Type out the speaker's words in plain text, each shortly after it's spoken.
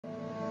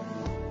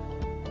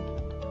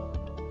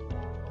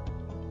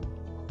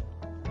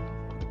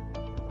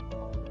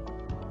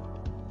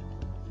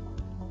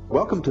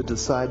Welcome to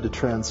Decide to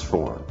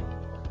Transform.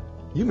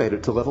 You made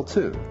it to level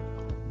 2,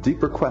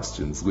 deeper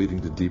questions leading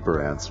to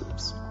deeper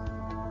answers.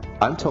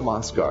 I'm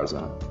Tomas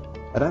Garza,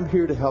 and I'm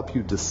here to help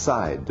you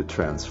decide to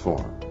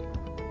transform.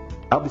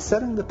 I'll be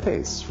setting the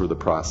pace for the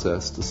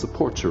process to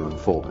support your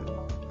unfolding.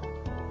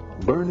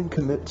 Learn and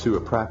commit to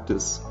a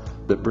practice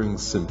that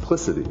brings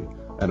simplicity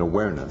and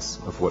awareness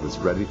of what is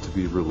ready to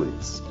be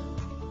released.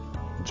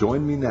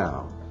 Join me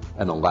now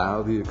and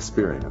allow the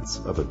experience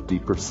of a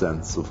deeper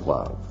sense of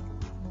love.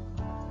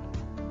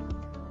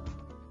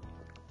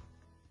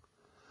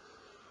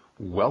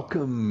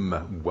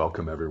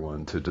 Welcome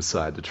everyone to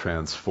Decide to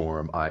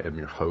Transform. I am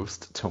your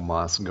host,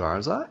 Tomas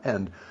Garza,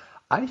 and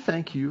I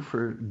thank you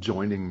for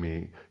joining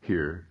me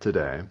here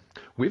today.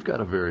 We've got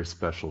a very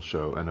special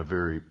show and a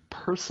very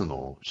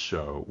personal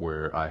show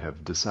where I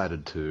have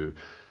decided to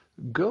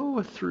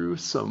go through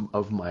some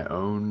of my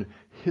own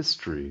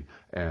history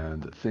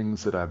and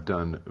things that I've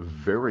done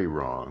very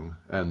wrong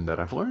and that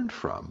I've learned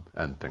from,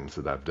 and things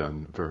that I've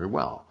done very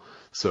well,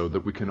 so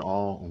that we can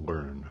all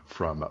learn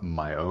from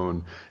my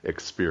own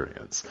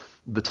experience.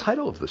 The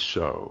title of the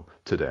show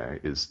today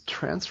is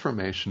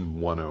Transformation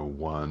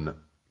 101,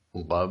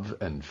 Love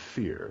and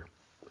Fear.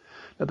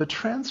 Now, the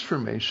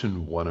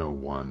Transformation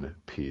 101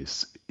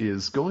 piece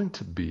is going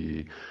to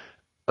be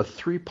a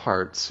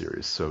 3-part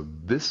series. So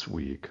this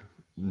week,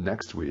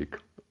 next week,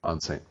 on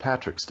St.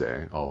 Patrick's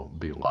Day, I'll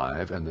be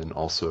live, and then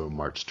also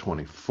March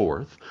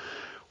 24th.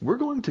 We're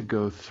going to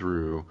go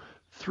through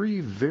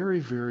 3 very,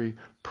 very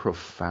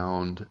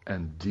profound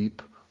and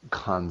deep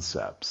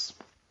concepts.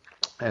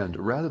 And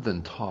rather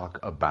than talk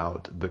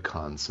about the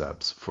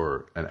concepts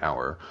for an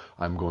hour,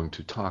 I'm going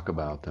to talk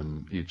about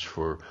them each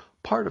for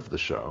part of the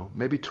show,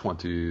 maybe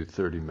 20,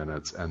 30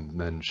 minutes, and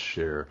then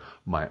share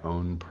my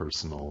own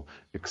personal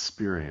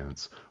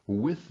experience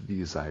with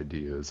these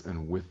ideas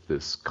and with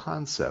this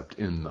concept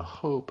in the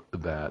hope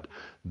that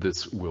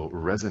this will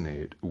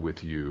resonate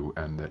with you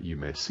and that you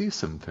may see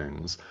some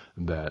things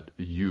that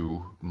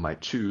you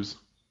might choose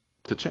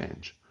to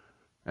change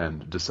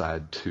and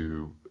decide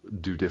to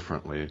do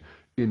differently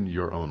in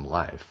your own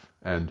life.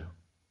 And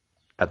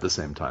at the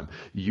same time,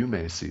 you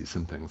may see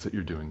some things that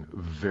you're doing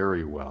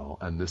very well,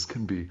 and this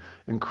can be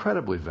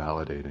incredibly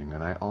validating.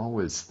 And I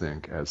always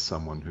think, as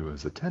someone who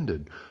has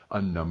attended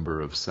a number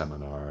of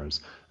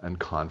seminars and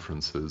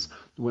conferences,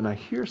 when I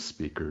hear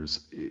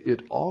speakers,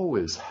 it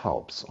always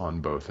helps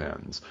on both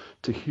ends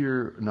to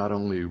hear not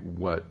only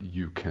what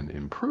you can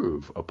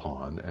improve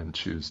upon and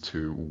choose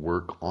to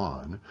work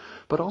on,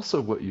 but also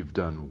what you've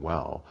done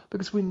well,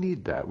 because we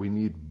need that. We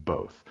need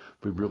both.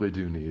 We really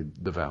do need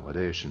the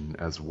validation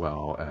as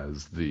well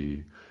as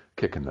the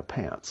kick in the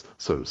pants,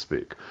 so to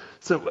speak.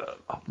 So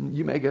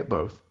you may get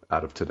both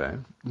out of today,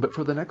 but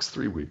for the next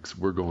 3 weeks,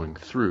 we're going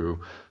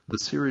through the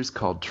series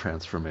called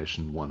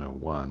Transformation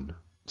 101.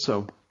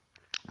 So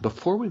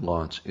before we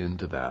launch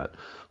into that,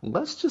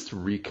 let's just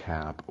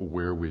recap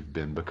where we've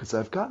been, because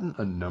I've gotten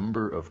a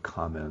number of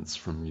comments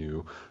from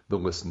you, the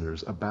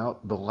listeners,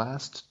 about the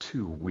last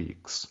 2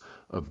 weeks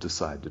of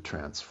Decide to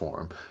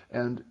Transform.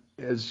 And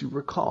as you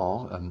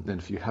recall, and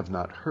if you have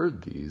not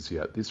heard these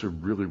yet, these are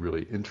really,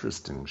 really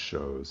interesting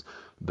shows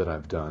that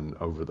I've done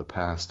over the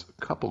past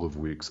couple of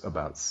weeks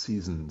about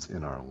seasons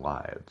in our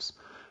lives,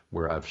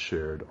 where I've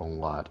shared a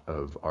lot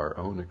of our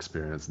own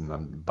experience,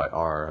 and by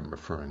our, I'm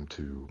referring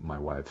to my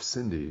wife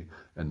Cindy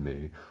and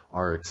me,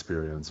 our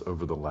experience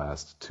over the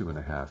last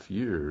 2.5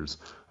 years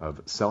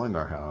of selling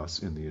our house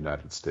in the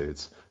United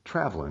States,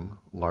 traveling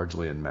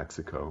largely in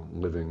Mexico,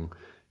 living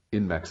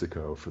in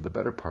Mexico for the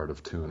better part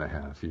of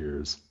 2.5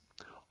 years,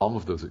 all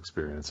of those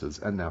experiences,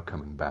 and now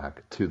coming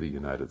back to the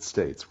United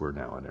States. We're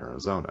now in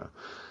Arizona.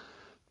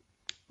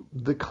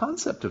 The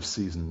concept of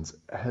seasons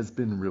has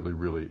been really,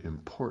 really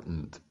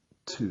important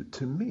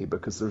to me,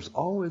 because there's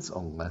always a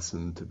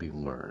lesson to be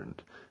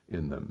learned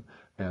in them.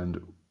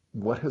 And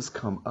what has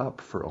come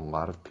up for a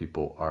lot of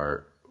people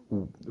are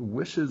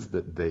wishes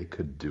that they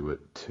could do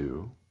it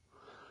too.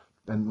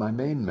 And my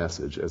main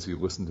message as you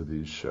listen to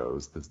these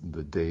shows,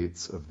 the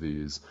dates of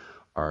these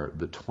are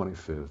the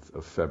 25th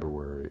of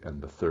February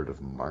and the 3rd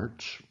of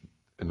March,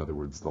 in other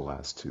words, the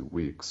last 2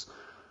 weeks.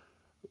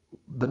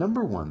 The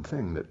number one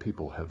thing that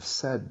people have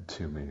said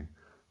to me,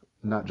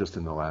 not just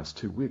in the last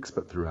 2 weeks,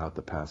 but throughout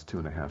the past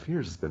 2.5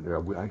 years, has been,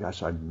 oh,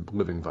 gosh, I'm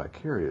living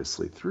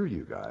vicariously through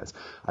you guys.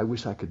 I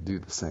wish I could do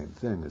the same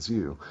thing as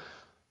you.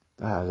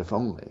 If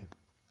only.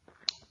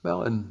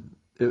 Well, and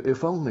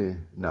if only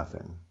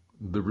nothing.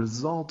 The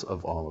result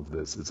of all of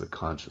this is a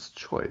conscious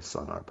choice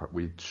on our part.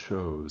 We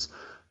chose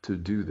to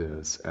do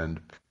this,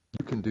 and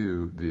you can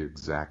do the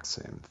exact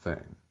same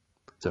thing.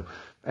 So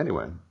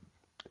anyway,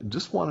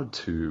 just wanted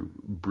to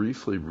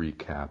briefly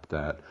recap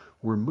that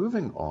we're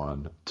moving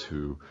on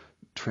to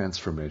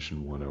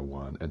Transformation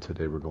 101, and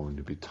today we're going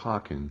to be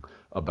talking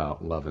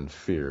about love and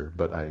fear,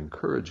 but I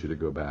encourage you to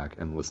go back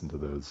and listen to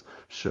those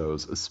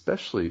shows,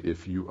 especially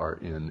if you are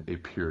in a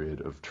period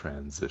of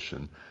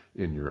transition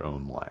in your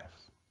own life.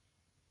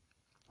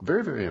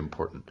 Very, very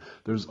important.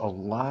 There's a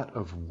lot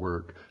of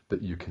work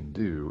that you can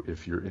do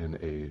if you're in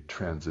a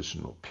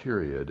transitional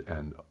period,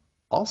 and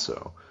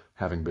Also,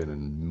 having been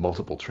in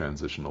multiple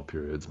transitional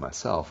periods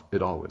myself,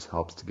 it always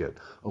helps to get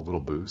a little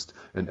boost,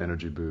 an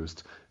energy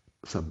boost,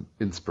 some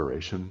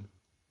inspiration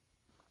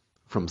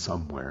from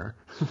somewhere.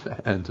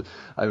 And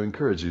I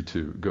encourage you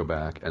to go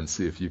back and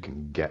see if you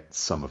can get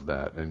some of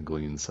that and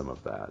glean some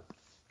of that.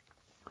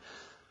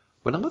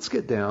 But now let's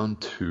get down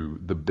to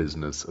the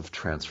business of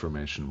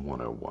Transformation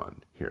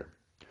 101 here.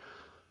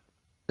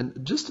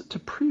 And just to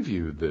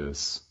preview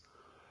this,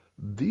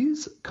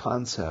 these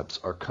concepts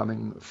are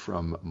coming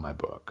from my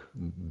book.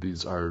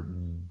 These are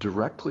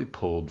directly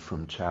pulled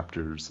from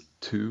chapters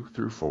 2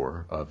 through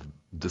 4 of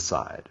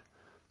Decide.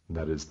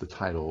 That is the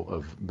title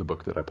of the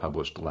book that I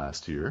published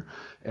last year.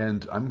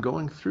 And I'm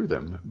going through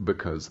them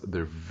because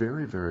they're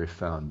very, very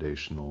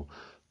foundational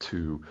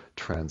to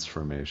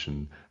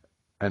transformation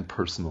and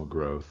personal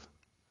growth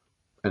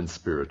and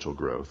spiritual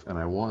growth. And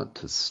I want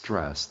to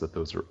stress that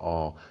those are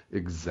all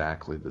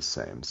exactly the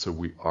same. So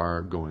we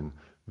are going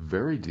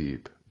very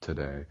deep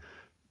today.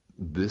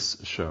 This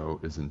show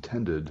is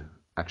intended,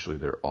 actually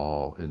they're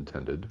all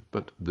intended,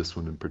 but this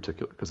one in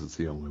particular, because it's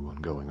the only one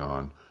going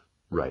on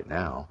right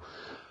now,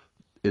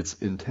 it's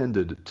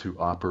intended to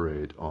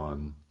operate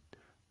on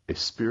a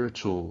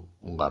spiritual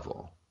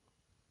level.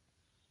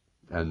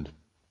 And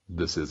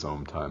this is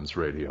Om Times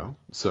Radio.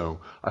 So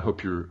I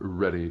hope you're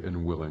ready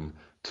and willing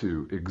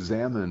to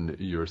examine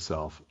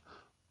yourself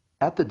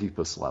at the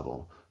deepest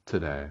level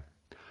today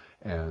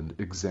and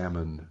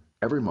examine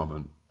every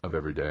moment of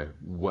every day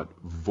what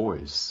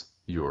voice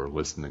you're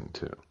listening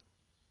to.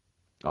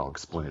 I'll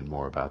explain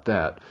more about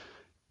that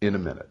in a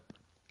minute.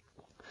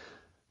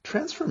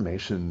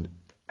 Transformation,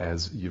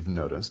 as you've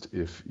noticed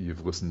if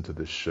you've listened to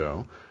this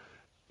show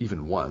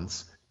even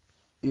once,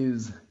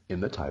 is in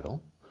the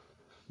title,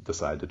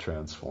 Decide to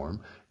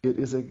Transform. It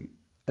is an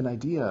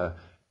idea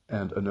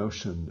and a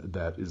notion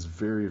that is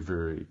very,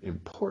 very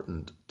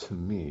important to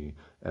me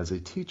as a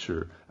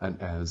teacher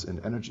and as an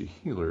energy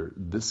healer.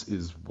 This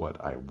is what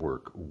I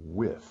work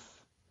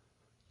with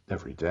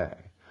every day.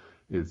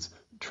 It's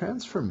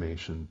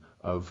transformation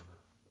of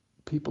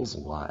people's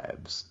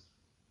lives.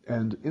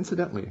 And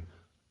incidentally,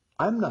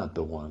 I'm not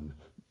the one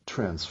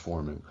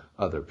transforming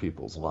other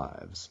people's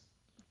lives.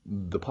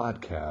 The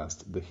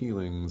podcast, the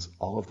healings,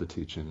 all of the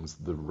teachings,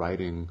 the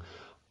writing,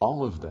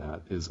 all of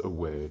that is a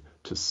way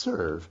to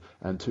serve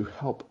and to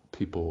help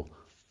people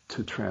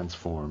to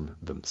transform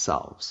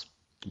themselves.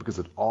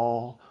 Because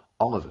all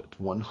of it,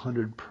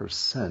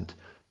 100%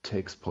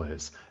 takes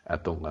place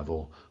at the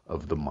level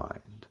of the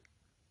mind.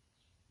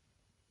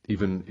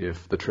 Even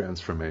if the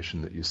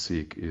transformation that you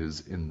seek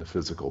is in the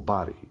physical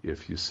body,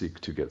 if you seek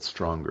to get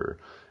stronger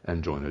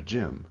and join a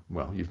gym,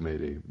 well, you've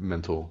made a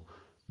mental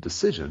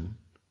decision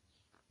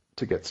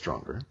to get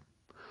stronger.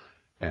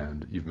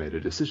 And you've made a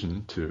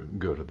decision to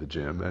go to the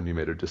gym, and you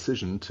made a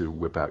decision to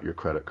whip out your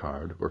credit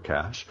card or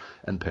cash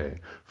and pay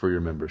for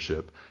your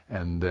membership.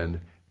 And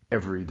then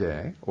every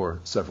day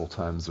or several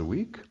times a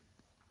week,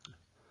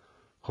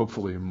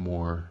 hopefully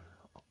more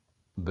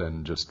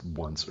than just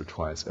once or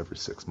twice every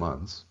 6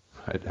 months,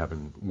 right,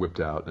 having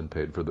whipped out and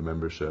paid for the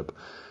membership,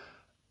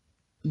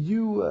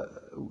 you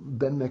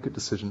then make a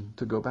decision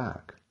to go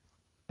back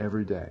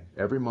every day,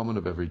 every moment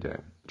of every day.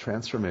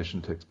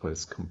 Transformation takes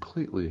place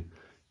completely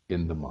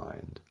in the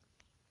mind.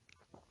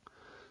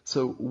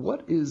 So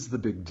what is the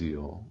big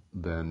deal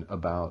then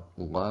about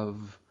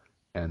love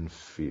and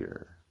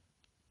fear?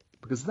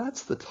 Because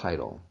that's the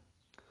title.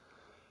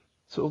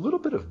 So a little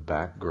bit of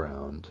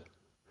background.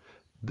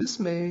 This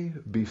may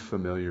be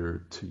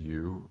familiar to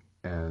you,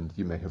 and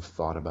you may have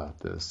thought about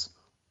this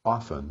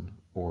often,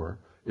 or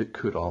it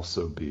could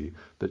also be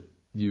that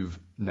you've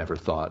never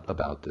thought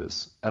about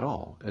this at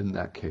all. In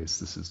that case,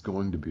 this is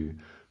going to be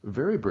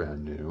very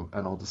brand new,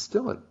 and I'll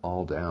distill it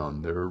all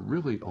down. There are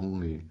really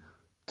only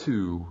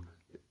two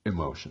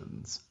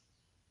emotions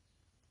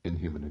in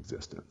human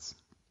existence.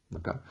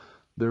 Okay?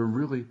 There are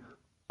really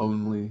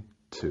only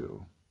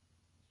two.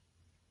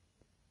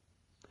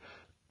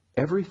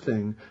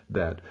 Everything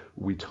that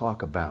we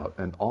talk about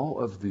and all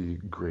of the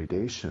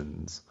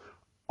gradations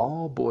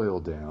all boil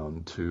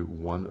down to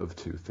one of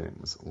two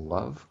things: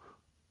 love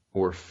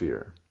or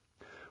fear.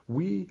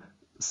 We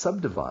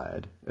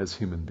subdivide as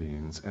human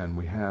beings, and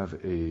we have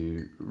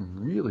a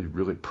really,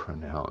 really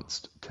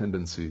pronounced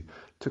tendency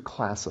to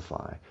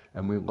classify,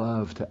 and we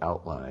love to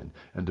outline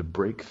and to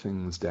break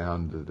things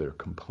down to their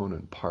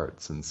component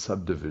parts and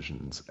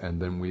subdivisions, and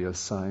then we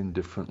assign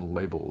different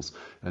labels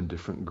and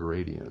different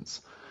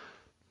gradients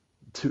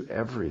to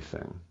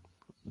everything,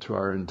 to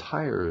our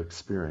entire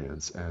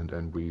experience,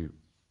 and we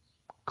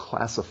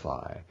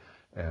classify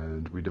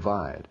and we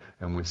divide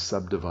and we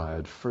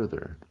subdivide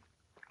further.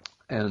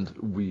 And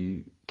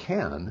we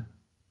can,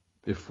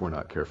 if we're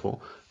not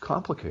careful,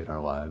 complicate our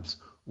lives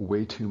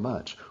way too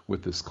much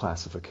with this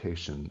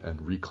classification and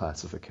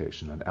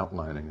reclassification and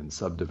outlining and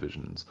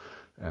subdivisions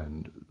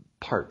and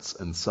parts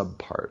and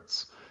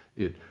subparts.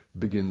 It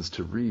begins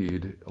to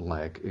read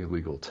like a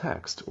legal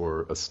text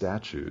or a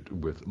statute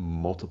with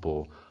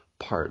multiple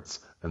parts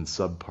and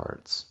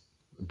subparts,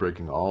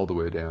 breaking all the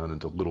way down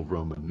into little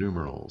Roman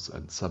numerals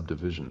and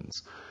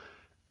subdivisions.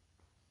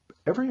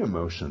 Every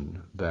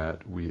emotion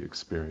that we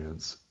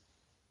experience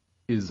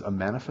is a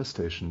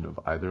manifestation of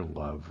either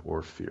love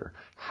or fear.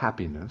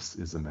 Happiness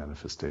is a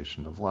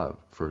manifestation of love.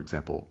 For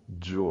example,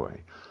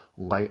 joy,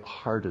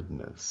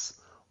 lightheartedness,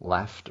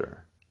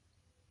 laughter,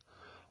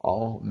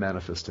 all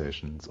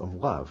manifestations of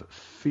love.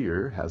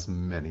 Fear has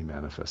many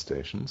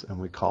manifestations, and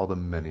we call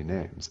them many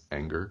names.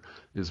 Anger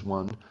is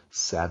one,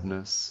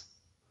 sadness,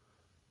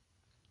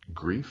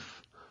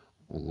 grief,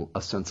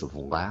 a sense of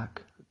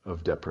lack,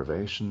 of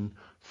deprivation,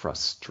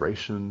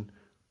 frustration.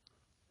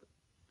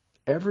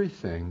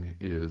 Everything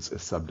is a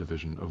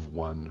subdivision of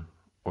one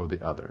or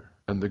the other.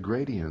 And the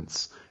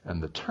gradients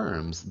and the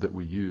terms that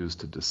we use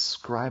to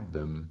describe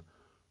them,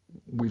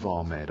 we've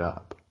all made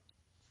up.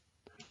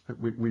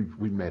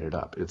 We made it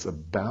up. It's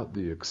about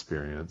the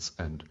experience,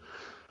 and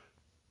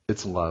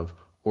it's love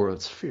or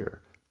it's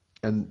fear.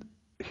 And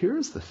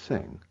here's the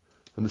thing,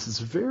 and this is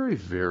very,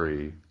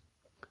 very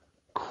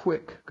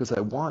quick, because I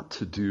want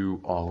to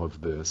do all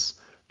of this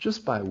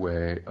just by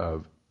way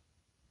of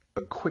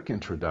a quick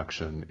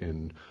introduction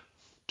in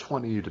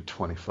 20 to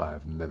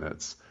 25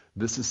 minutes.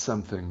 This is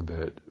something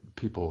that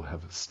people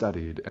have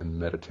studied and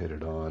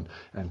meditated on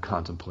and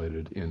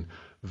contemplated in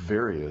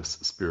various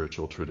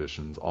spiritual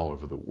traditions all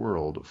over the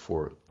world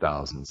for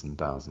thousands and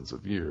thousands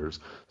of years.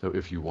 So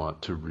if you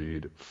want to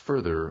read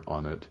further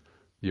on it,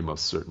 you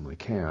most certainly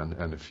can.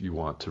 And if you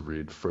want to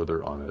read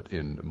further on it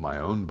in my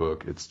own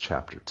book, it's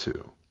chapter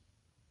 2.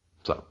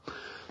 So,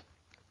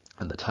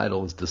 and the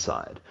title is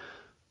Decide.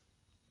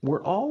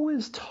 We're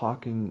always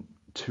talking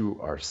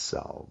to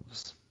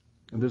ourselves.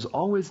 And there's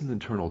always an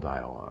internal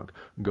dialogue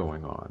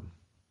going on.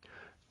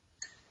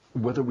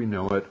 Whether we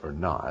know it or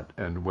not,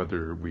 and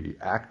whether we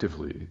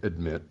actively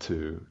admit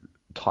to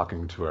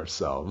talking to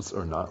ourselves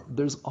or not,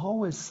 there's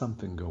always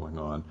something going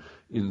on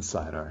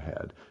inside our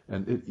head.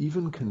 And it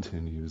even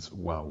continues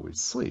while we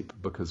sleep,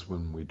 because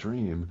when we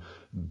dream,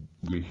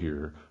 we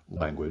hear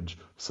language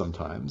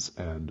sometimes,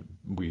 and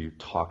we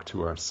talk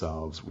to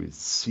ourselves, we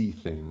see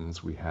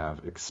things, we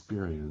have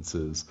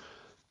experiences.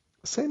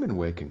 Same in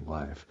waking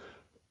life.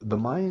 The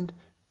mind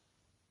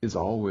is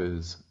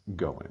always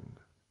going,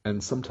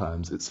 and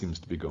sometimes it seems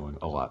to be going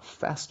a lot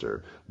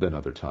faster than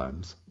other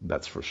times,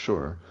 that's for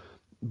sure.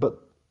 But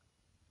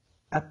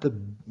at the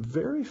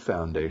very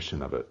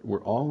foundation of it,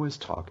 we're always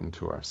talking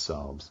to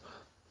ourselves,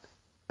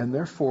 and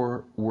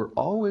therefore we're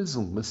always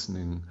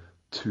listening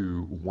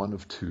to one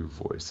of two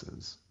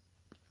voices.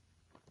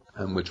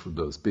 And which would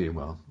those be?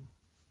 Well,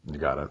 you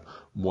got it.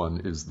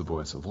 One is the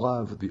voice of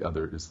love, the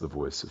other is the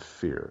voice of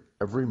fear.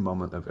 Every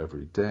moment of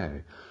every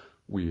day,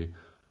 we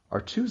are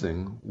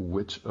choosing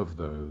which of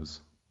those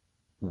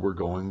we're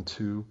going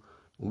to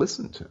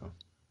listen to.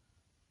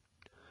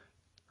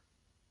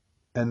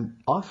 And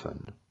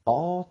often,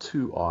 all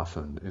too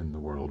often in the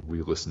world,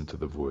 we listen to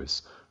the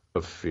voice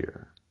of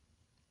fear.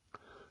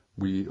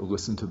 We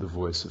listen to the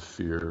voice of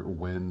fear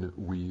when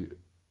we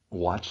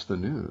watch the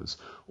news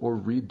or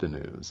read the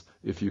news.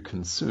 If you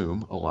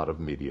consume a lot of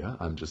media,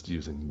 I'm just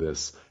using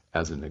this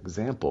as an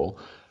example,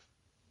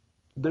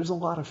 there's a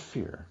lot of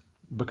fear.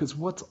 Because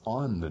what's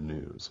on the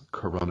news?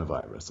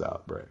 Coronavirus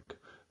outbreak,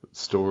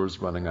 stores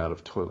running out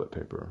of toilet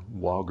paper,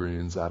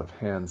 Walgreens out of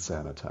hand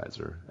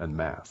sanitizer and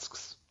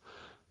masks,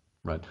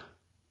 right?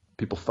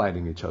 People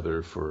fighting each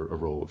other for a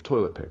roll of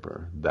toilet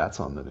paper,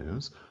 that's on the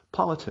news.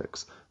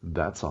 Politics,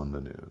 that's on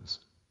the news.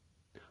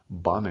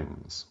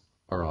 Bombings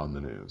are on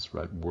the news,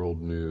 right?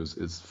 World news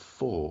is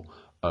full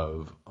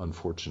of,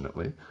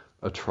 unfortunately,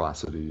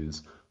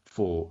 atrocities,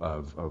 full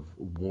of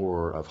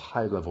war, of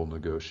high-level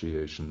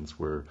negotiations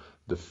where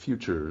the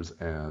futures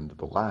and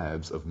the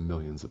lives of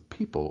millions of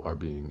people are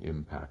being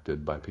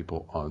impacted by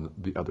people on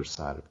the other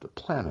side of the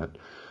planet.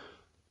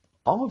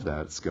 All of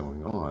that's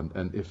going on,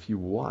 and if you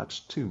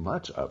watch too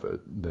much of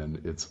it,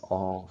 then it's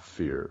all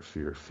fear,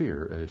 fear,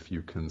 fear. And if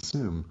you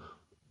consume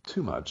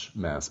too much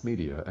mass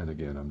media, and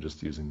again, I'm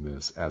just using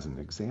this as an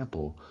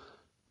example,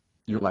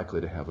 you're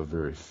likely to have a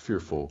very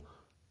fearful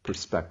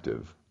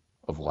perspective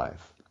of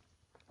life.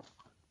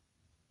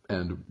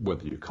 And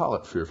whether you call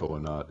it fearful or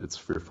not, it's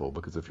fearful,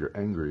 because if you're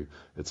angry,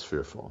 it's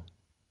fearful.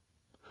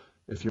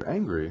 If you're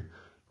angry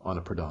on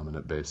a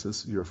predominant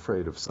basis, you're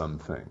afraid of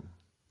something.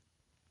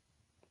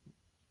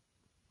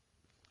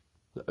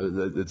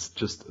 It's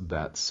just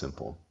that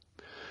simple.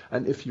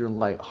 And if you're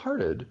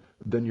lighthearted,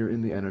 then you're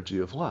in the energy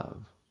of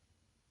love.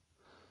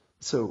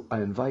 So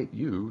I invite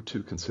you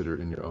to consider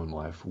in your own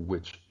life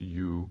which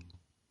you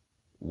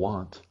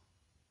want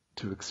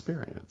to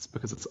experience,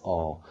 because it's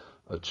all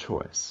a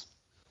choice.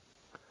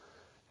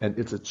 And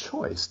it's a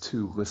choice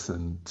to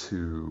listen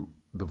to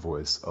the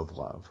voice of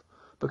love,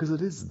 because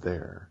it is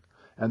there.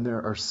 And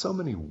there are so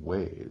many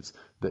ways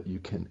that you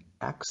can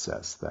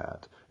access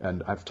that.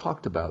 And I've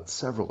talked about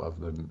several of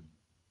them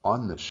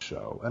on this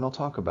show, and I'll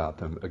talk about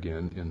them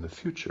again in the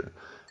future.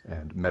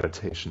 And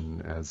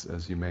meditation,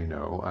 as you may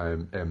know, I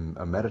am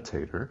a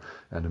meditator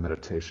and a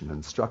meditation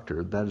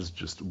instructor. That is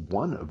just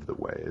one of the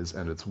ways,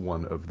 and it's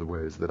one of the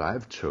ways that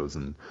I've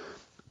chosen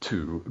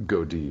to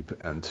go deep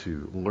and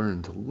to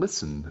learn to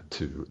listen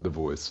to the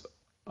voice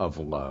of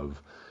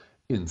love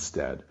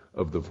instead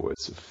of the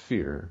voice of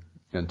fear,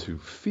 and to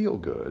feel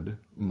good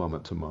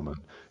moment to moment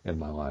in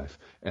my life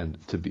and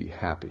to be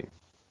happy.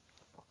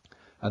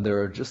 And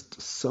there are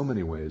just so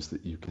many ways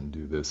that you can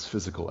do this.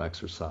 Physical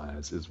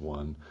exercise is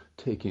one.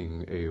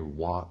 Taking a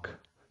walk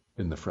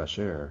in the fresh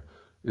air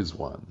is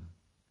one.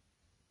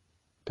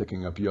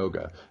 Picking up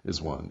yoga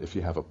is one. If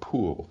you have a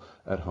pool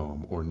at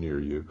home or near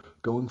you,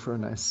 going for a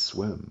nice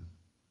swim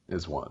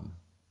is one.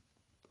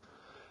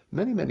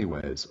 Many, many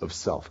ways of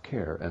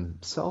self-care, and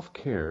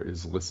self-care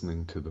is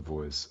listening to the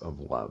voice of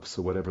love.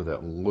 So whatever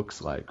that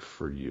looks like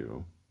for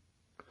you,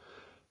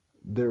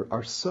 there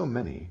are so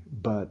many,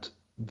 but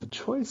the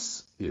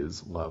choice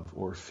is love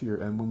or fear.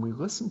 And when we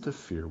listen to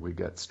fear, we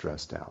get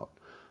stressed out.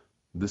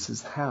 This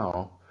is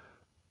how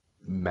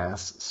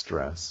mass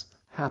stress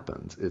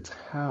happens. It's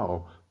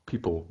how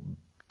people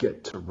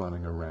get to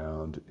running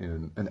around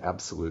in an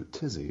absolute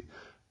tizzy,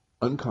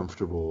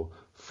 uncomfortable,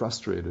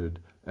 frustrated,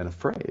 and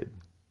afraid.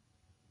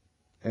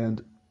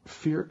 And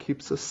fear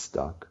keeps us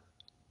stuck.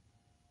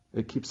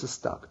 It keeps us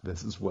stuck.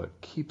 This is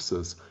what keeps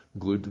us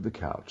glued to the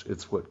couch.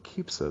 It's what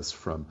keeps us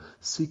from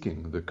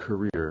seeking the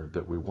career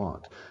that we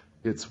want.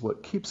 It's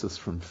what keeps us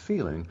from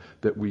feeling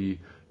that we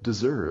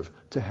deserve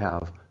to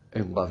have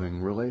a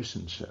loving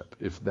relationship,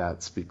 if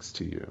that speaks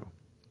to you.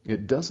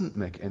 It doesn't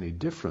make any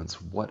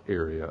difference what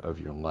area of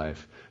your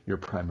life you're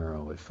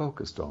primarily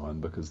focused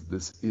on, because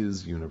this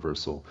is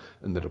universal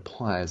and that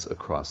applies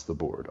across the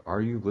board.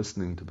 Are you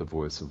listening to the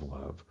voice of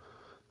love,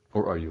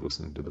 or are you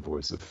listening to the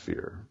voice of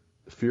fear?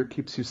 Fear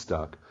keeps you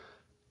stuck,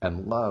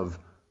 and love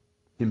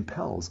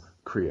impels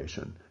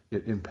creation.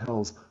 It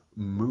impels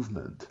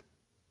movement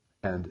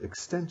and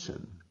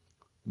extension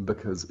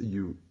because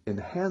you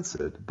enhance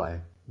it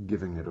by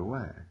giving it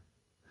away.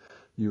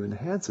 You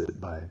enhance it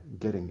by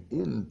getting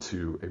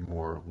into a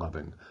more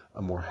loving,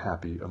 a more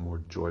happy, a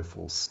more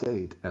joyful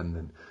state, and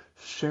then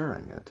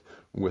sharing it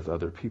with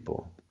other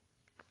people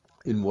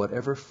in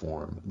whatever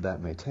form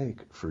that may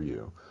take for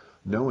you,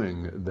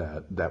 knowing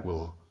that that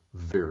will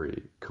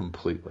vary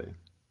completely.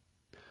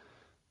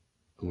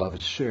 Love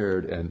is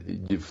shared,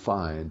 and you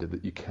find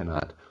that you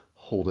cannot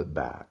hold it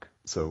back.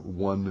 So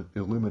one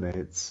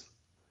illuminates,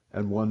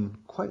 and one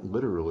quite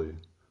literally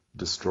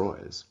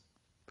destroys.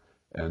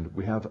 And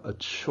we have a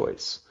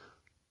choice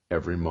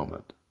every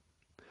moment.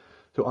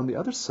 So on the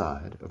other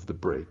side of the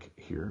break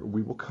here,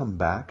 we will come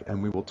back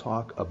and we will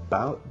talk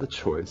about the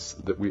choice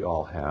that we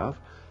all have,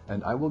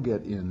 and I will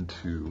get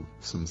into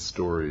some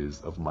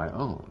stories of my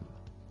own.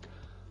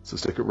 So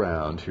stick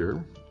around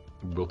here.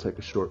 We'll take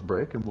a short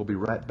break, and we'll be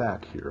right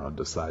back here on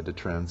Decide to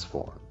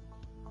Transform.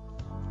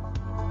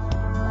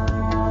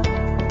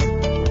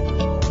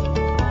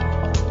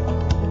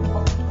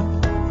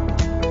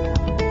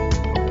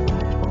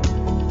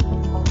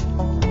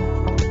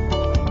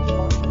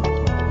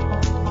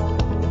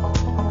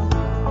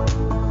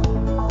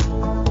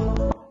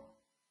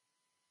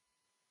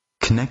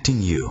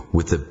 Connecting you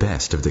with the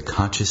best of the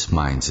conscious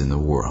minds in the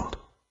world.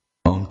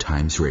 Om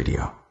Times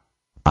Radio.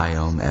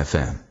 IOM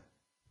FM.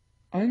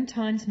 Om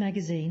Times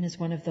Magazine is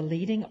one of the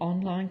leading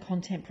online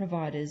content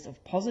providers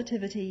of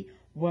positivity,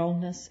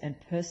 wellness and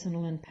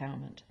personal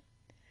empowerment.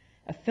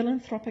 A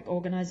philanthropic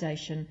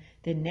organisation,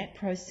 their net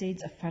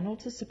proceeds are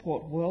funneled to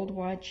support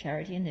worldwide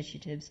charity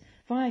initiatives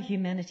via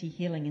Humanity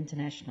Healing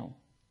International.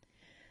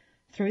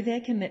 Through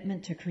their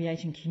commitment to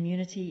creating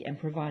community and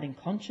providing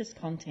conscious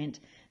content,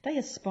 they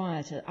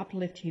aspire to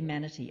uplift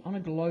humanity on a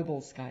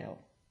global scale.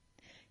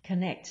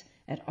 Connect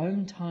at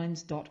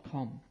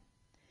omtimes.com.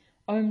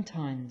 Om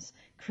Times,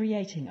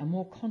 creating a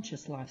more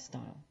conscious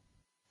lifestyle.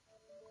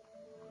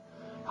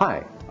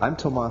 Hi, I'm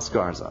Tomas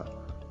Garza,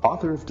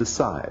 author of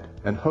Decide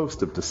and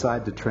host of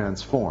Decide to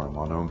Transform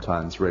on Om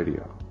Times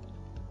Radio.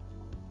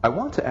 I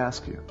want to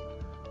ask you,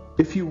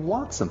 if you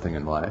want something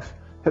in life,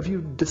 have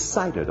you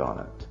decided on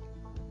it?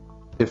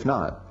 If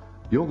not,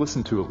 you'll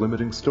listen to a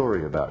limiting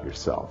story about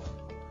yourself.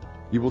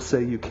 You will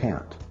say you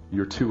can't,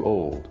 you're too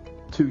old,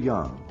 too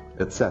young,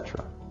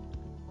 etc.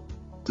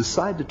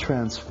 Decide to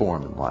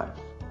transform in life.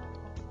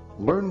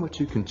 Learn what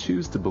you can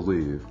choose to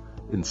believe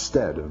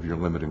instead of your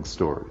limiting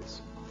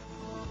stories.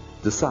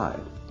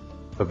 Decide.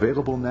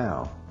 Available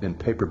now in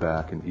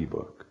paperback and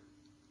ebook.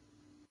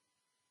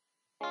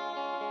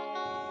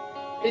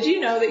 Did you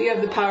know that you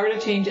have the power to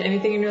change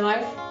anything in your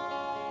life?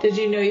 Did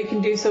you know you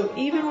can do so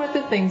even with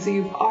the things that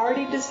you've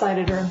already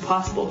decided are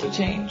impossible to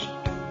change?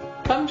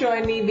 Come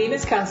join me,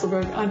 Venus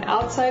Castleberg, on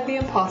Outside the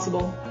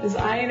Impossible as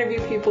I interview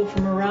people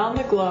from around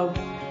the globe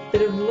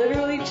that have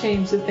literally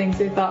changed the things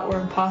they thought were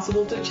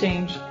impossible to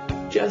change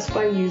just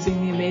by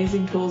using the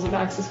amazing tools of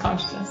Access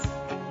Consciousness.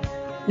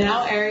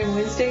 Now airing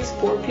Wednesdays,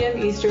 4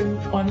 p.m.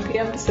 Eastern, 1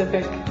 p.m.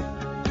 Pacific.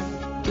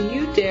 Do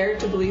you dare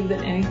to believe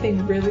that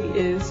anything really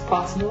is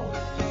possible?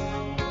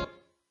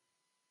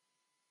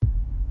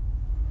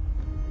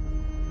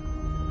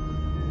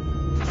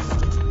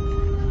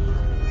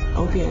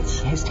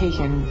 Opiates has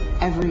taken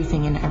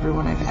everything and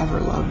everyone I've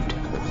ever loved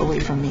away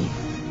from me.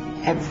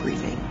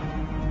 Everything.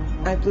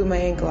 I blew my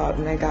ankle out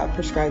and I got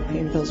prescribed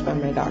pain pills by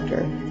my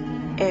doctor.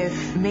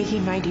 If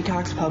making my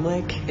detox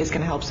public is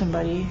going to help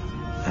somebody,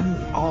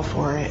 I'm all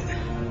for it.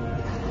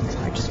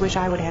 I just wish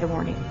I would have had a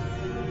warning.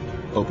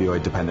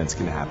 Opioid dependence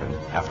can happen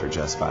after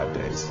just 5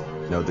 days.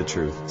 Know the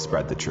truth,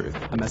 spread the truth.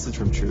 A message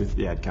from Truth,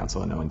 the Ad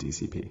Council, and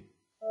ONDCP.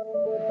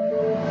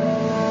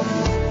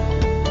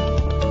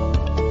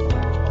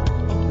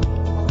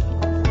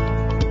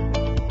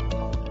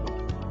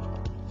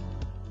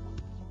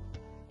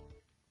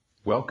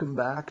 Welcome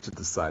back to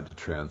Decide to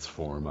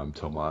Transform. I'm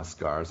Tomas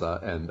Garza,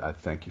 and I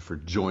thank you for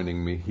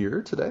joining me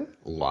here today,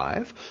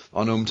 live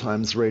on Om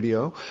Times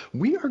Radio.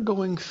 We are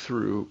going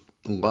through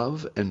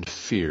love and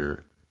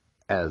fear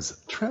as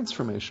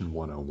Transformation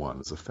 101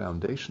 as a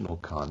foundational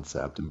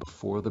concept. And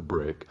before the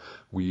break,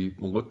 we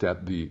looked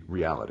at the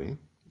reality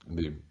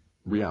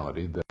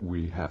that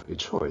we have a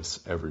choice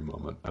every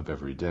moment of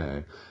every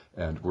day.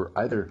 And we're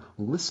either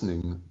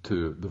listening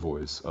to the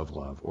voice of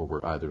love or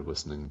we're either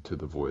listening to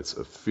the voice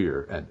of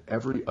fear, and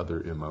every other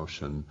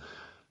emotion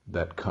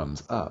that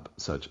comes up,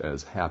 such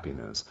as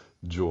happiness,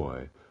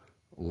 joy,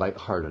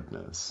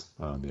 lightheartedness,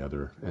 on the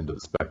other end of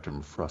the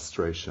spectrum,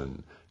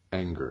 frustration,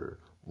 anger,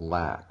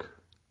 lack,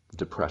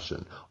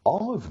 depression,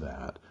 all of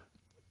that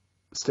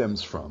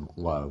stems from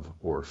love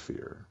or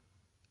fear.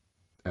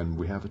 And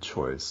we have a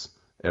choice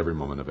every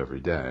moment of every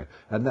day.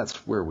 And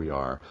that's where we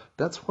are.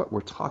 That's what we're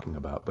talking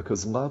about,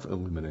 because love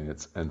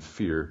illuminates and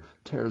fear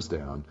tears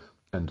down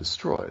and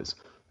destroys.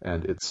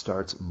 And it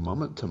starts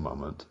moment to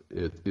moment.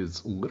 It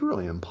is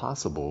literally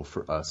impossible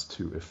for us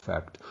to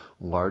effect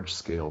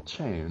large-scale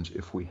change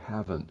if we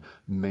haven't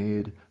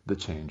made the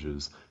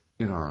changes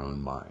in our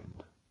own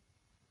mind.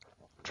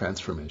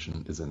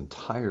 Transformation is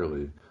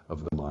entirely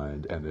of the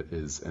mind, and it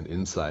is an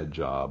inside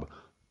job,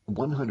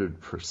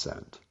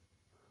 100%.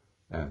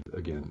 And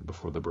again,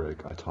 before the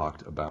break, I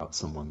talked about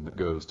someone that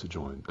goes to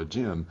join a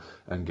gym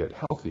and get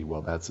healthy.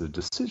 Well, that's a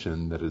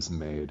decision that is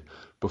made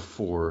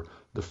before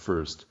the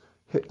first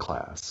HIIT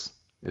class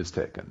is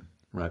taken,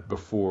 right?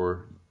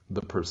 Before the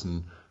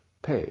person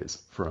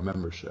pays for a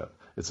membership.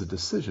 It's a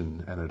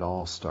decision, and it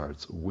all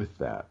starts with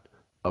that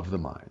of the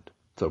mind.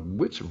 So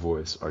which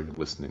voice are you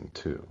listening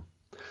to?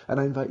 And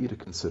I invite you to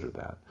consider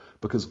that,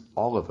 because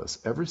all of us,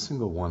 every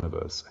single one of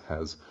us,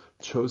 has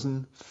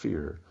chosen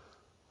fear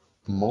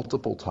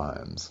multiple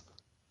times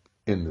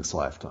in this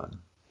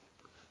lifetime.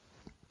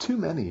 Too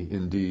many,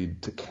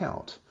 indeed, to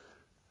count.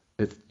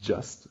 It's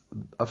just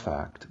a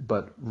fact,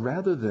 but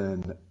rather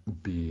than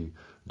be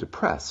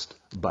depressed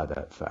by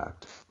that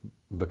fact,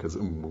 because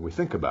when we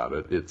think about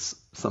it, it's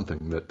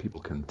something that people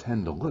can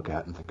tend to look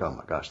at and think, oh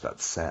my gosh,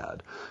 that's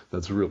sad.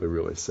 That's really,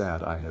 really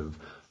sad. I have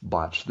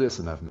botched this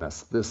and I've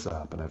messed this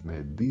up and I've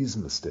made these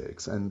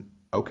mistakes. And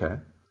okay,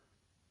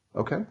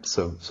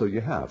 so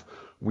you have.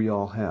 We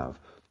all have.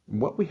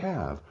 What we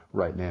have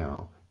right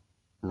now,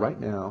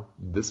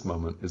 this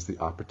moment is the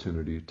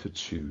opportunity to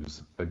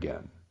choose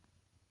again.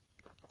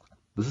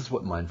 This is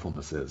what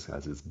mindfulness is,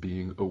 guys. It's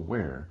being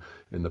aware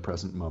in the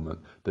present moment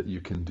that you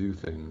can do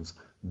things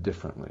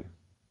differently.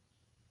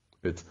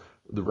 It's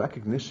the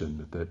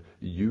recognition that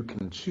you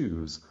can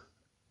choose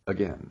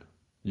again.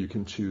 You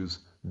can choose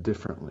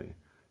differently.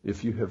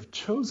 If you have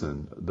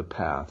chosen the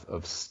path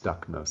of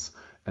stuckness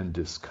and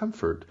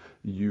discomfort,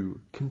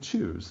 you can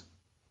choose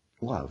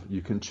love.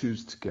 You can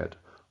choose to get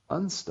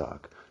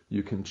unstuck.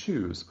 You can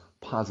choose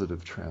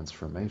positive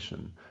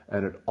transformation.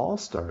 And it all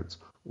starts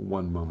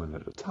one moment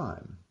at a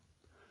time.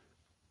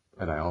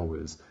 And I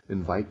always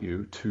invite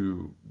you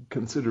to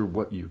consider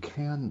what you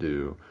can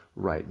do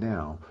right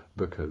now,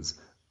 because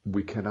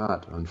we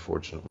cannot,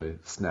 unfortunately,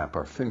 snap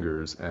our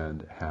fingers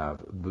and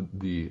have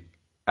the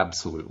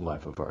absolute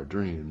life of our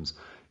dreams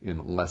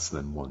in less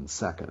than 1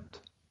 second.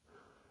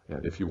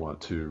 And if you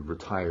want to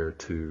retire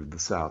to the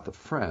south of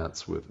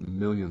France with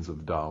millions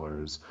of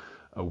dollars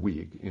a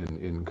week in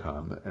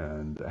income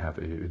and have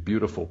a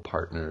beautiful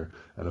partner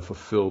and a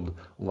fulfilled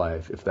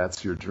life, if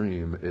that's your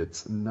dream,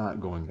 it's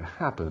not going to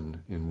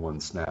happen in one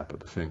snap of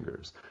the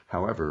fingers.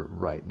 However,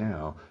 right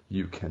now,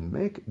 you can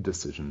make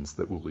decisions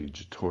that will lead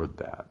you toward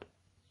that.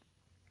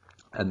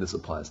 And this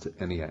applies to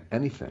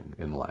anything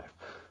in life.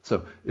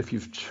 So if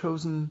you've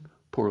chosen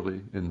poorly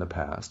in the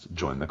past,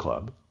 join the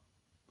club.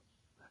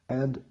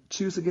 And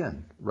choose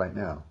again right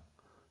now.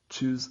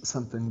 Choose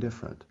something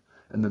different.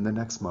 And then the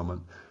next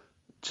moment,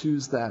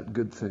 choose that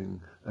good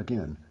thing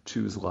again.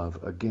 Choose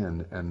love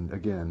again and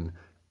again,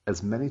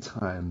 as many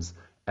times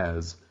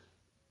as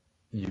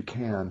you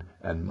can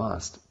and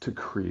must, to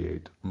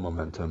create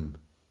momentum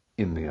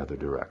in the other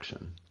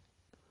direction.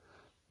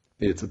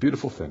 It's a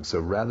beautiful thing. So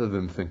rather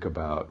than think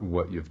about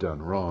what you've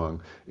done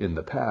wrong in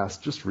the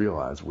past, just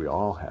realize we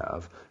all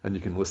have. And you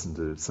can listen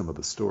to some of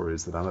the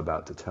stories that I'm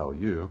about to tell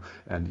you,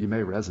 and you may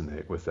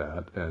resonate with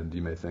that, and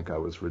you may think I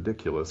was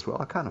ridiculous. Well,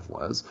 I kind of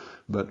was,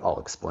 but I'll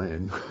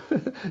explain.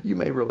 You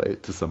may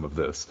relate to some of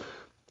this,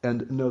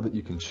 and know that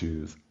you can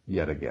choose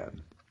yet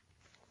again.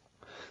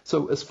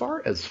 So as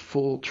far as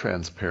full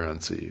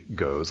transparency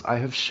goes, I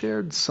have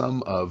shared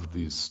some of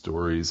these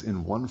stories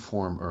in one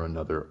form or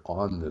another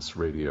on this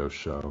radio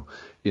show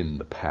in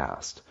the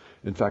past.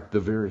 In fact, the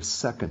very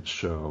second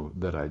show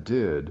that I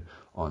did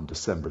on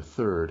December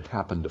 3rd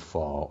happened to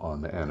fall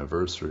on the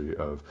anniversary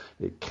of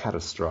a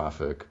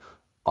catastrophic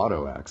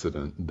auto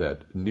accident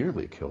that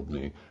nearly killed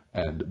me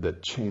and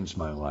that changed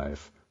my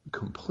life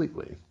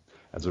completely.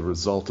 As a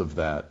result of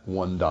that,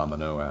 one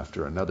domino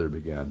after another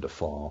began to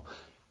fall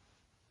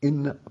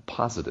in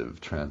positive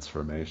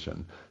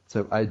transformation.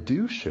 So I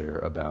do share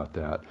about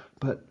that,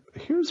 but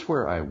here's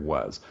where I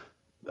was.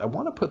 I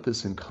want to put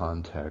this in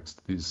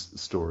context, these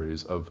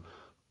stories of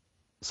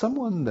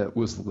someone that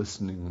was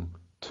listening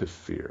to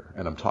fear.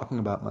 And I'm talking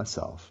about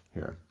myself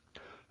here.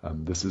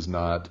 This is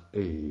not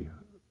a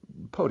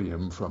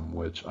podium from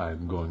which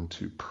I'm going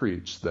to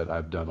preach that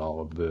I've done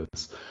all of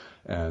this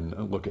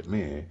and look at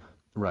me,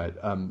 right?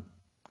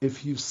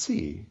 If you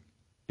see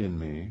in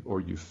me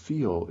or you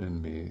feel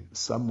in me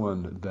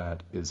someone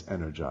that is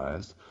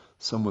energized,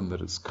 someone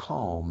that is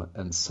calm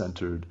and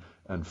centered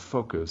and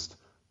focused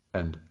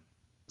and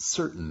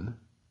certain,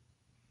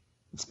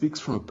 it speaks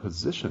from a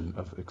position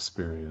of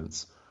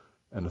experience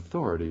and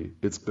authority,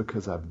 it's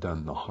because I've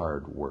done the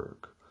hard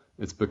work.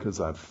 It's because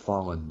I've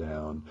fallen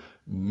down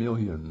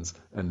millions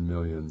and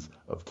millions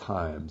of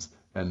times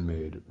and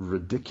made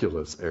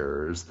ridiculous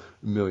errors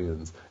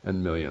millions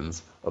and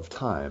millions of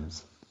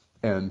times.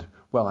 And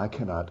while I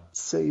cannot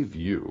save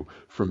you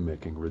from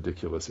making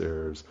ridiculous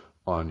errors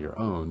on your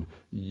own,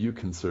 you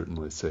can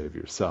certainly save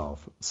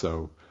yourself.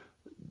 So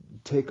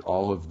take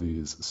all of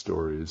these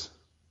stories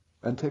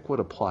and take what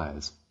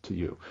applies to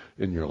you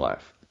in your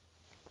life.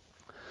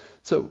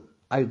 So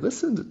I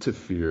listened to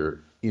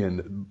fear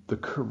in the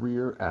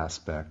career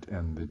aspect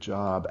and the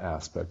job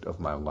aspect of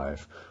my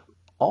life,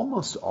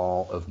 almost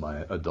all of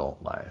my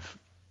adult life,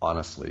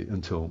 honestly,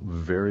 until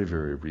very,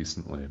 very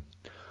recently.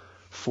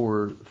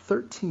 For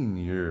 13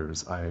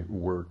 years, I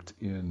worked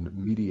in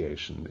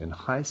mediation, in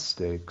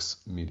high-stakes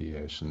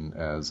mediation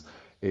as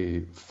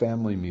a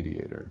family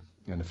mediator.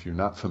 And if you're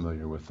not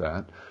familiar with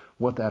that,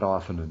 what that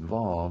often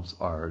involves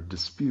are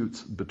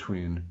disputes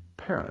between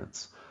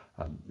parents.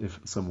 If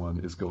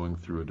someone is going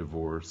through a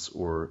divorce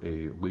or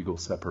a legal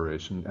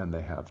separation and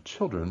they have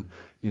children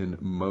in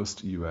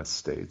most U.S.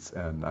 states,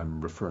 and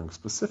I'm referring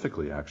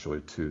specifically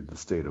actually to the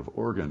state of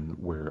Oregon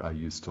where I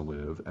used to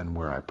live and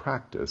where I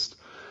practiced,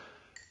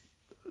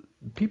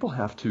 people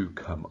have to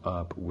come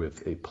up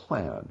with a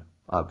plan,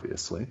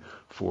 obviously,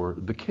 for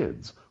the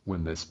kids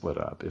when they split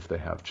up. If they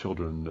have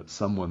children,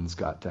 someone's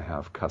got to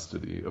have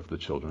custody of the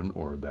children,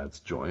 or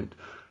that's joint.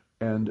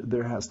 And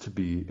there has to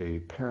be a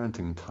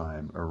parenting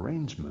time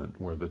arrangement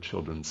where the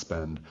children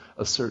spend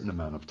a certain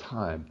amount of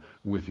time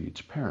with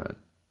each parent.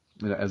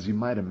 As you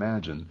might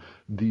imagine,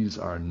 these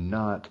are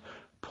not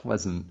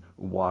pleasant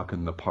walk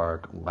in the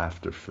park,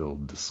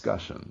 laughter-filled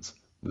discussions.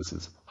 This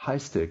is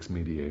high-stakes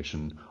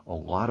mediation. A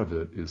lot of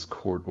it is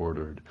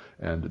court-ordered,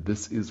 and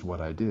this is what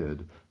I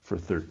did for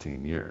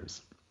 13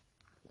 years.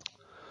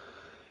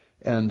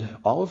 And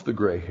all of the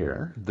gray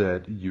hair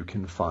that you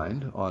can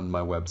find on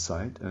my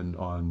website and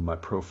on my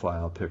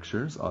profile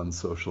pictures on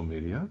social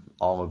media,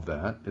 all of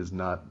that is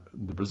not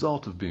the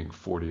result of being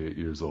 48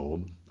 years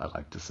old, I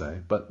like to say,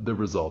 but the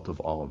result of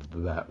all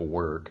of that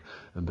work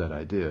that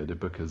I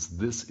did, because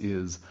this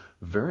is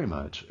very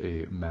much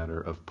a matter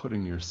of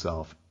putting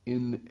yourself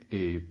in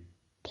a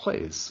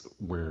place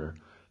where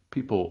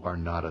people are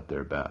not at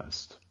their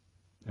best.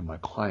 And my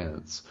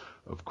clients,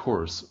 of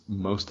course,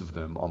 most of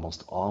them,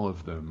 almost all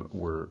of them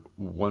were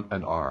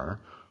and are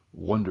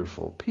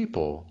wonderful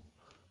people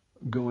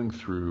going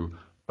through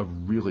a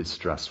really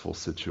stressful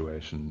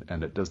situation,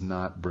 and it does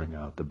not bring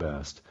out the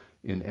best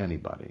in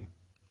anybody.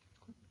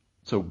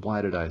 So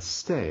why did I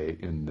stay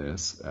in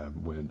this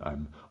when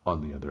I'm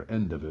on the other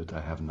end of it?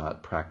 I have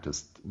not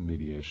practiced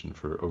mediation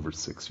for over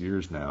 6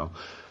 years now.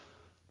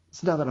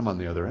 So now that I'm on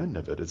the other end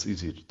of it, it's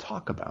easy to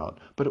talk about,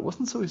 but it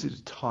wasn't so easy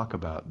to talk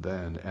about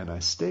then, and I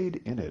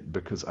stayed in it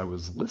because I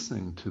was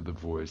listening to the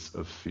voice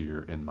of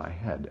fear in my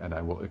head, and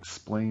I will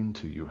explain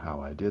to you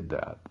how I did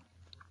that.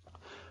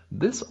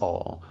 This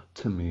all,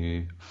 to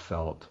me,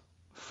 felt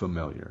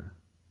familiar.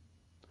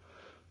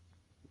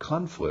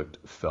 Conflict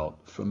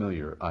felt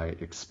familiar. I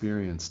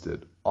experienced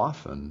it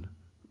often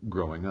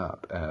growing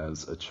up.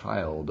 As a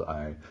child,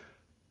 I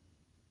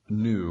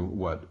knew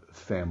what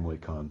family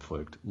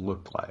conflict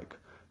looked like.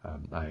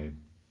 My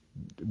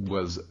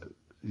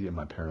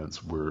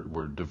parents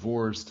were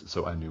divorced,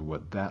 so I knew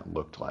what that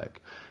looked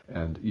like.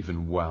 And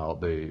even while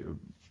they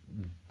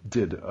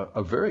did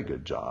a very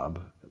good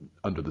job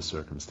under the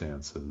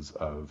circumstances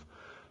of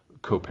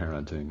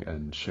co-parenting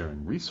and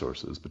sharing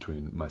resources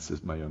between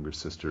my younger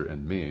sister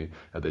and me,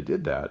 they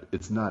did that.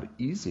 It's not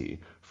easy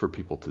for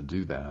people to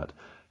do that.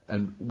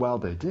 And while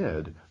they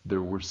did,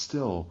 there were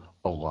still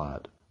a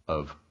lot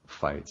of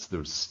fights.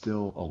 There's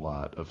still a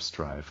lot of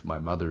strife. My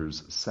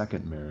mother's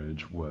second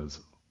marriage was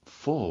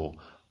full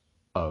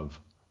of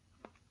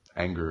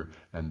anger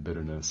and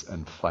bitterness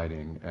and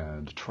fighting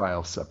and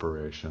trial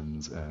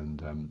separations.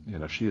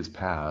 And she has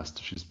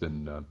passed.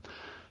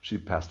 She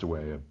passed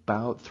away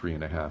about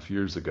 3.5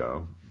 years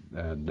ago.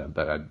 And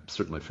I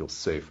certainly feel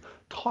safe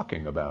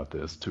talking about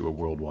this to a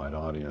worldwide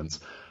audience.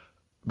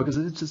 Because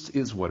it just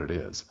is what it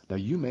is. Now,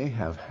 you may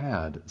have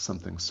had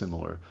something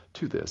similar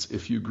to this.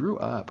 If you grew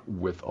up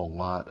with a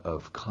lot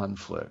of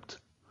conflict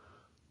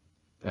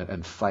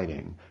and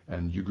fighting,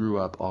 and you grew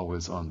up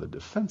always on the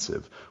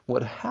defensive,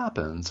 what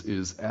happens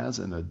is, as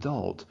an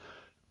adult,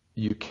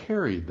 you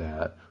carry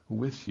that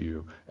with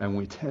you, and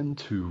we tend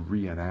to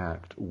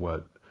reenact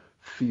what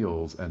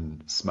feels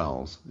and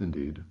smells,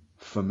 indeed,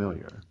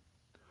 familiar.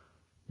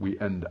 We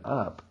end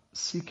up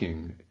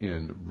seeking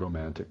in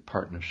romantic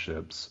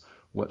partnerships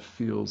what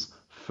feels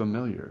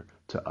familiar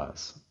to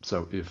us.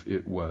 So if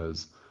it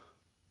was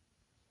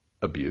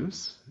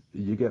abuse,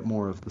 you get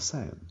more of the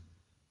same.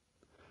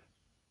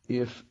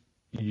 If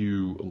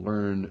you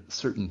learn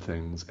certain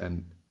things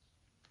and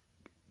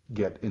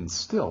get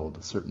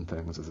instilled certain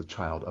things as a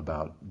child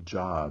about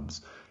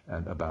jobs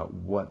and about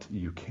what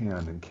you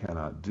can and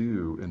cannot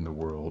do in the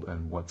world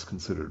and what's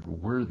considered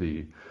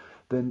worthy,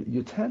 then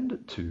you tend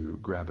to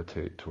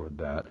gravitate toward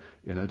that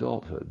in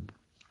adulthood.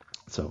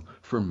 So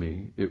for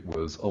me, it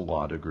was a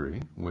law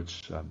degree,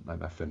 which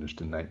I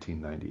finished in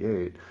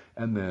 1998,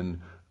 and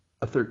then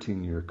a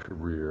 13-year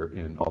career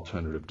in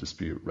alternative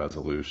dispute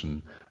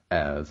resolution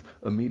as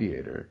a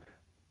mediator.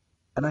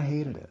 And I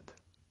hated it.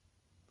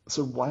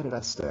 So why did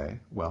I stay?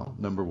 Well,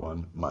 number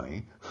one,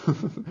 money.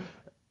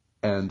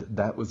 And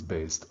that was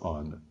based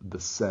on the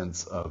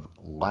sense of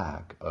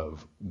lack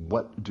of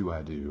what do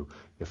I do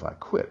if I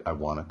quit? I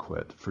want to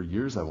quit. For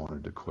years I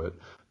wanted to quit,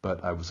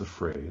 but I was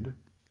afraid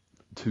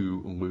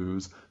to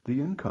lose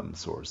the income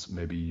source.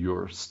 Maybe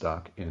you're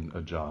stuck in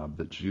a job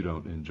that you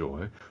don't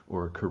enjoy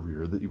or a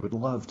career that you would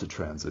love to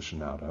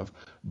transition out of,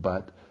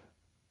 but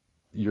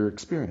you're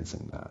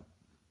experiencing that.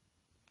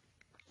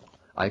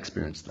 I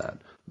experienced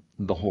that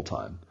the whole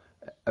time.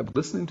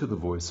 Listening to the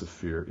voice of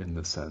fear in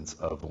the sense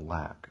of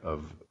lack,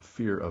 of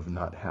fear of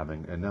not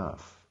having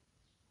enough.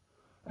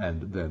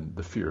 And then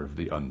the fear of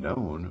the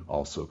unknown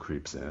also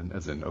creeps in,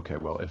 as in, okay,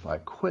 well, if I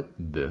quit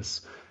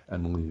this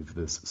and leave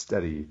this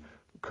steady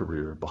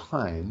career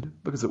behind,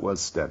 because it was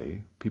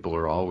steady, people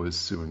are always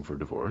suing for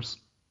divorce,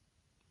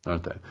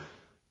 aren't they?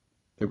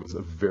 It was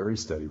a very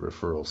steady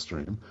referral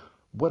stream.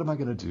 What am I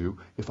going to do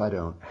if I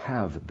don't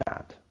have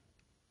that?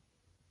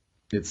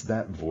 It's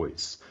that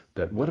voice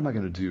that, what am I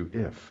going to do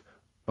if,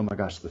 oh my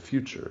gosh, the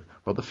future.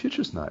 Well, the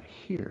future's not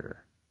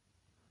here.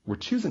 We're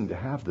choosing to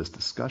have this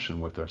discussion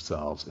with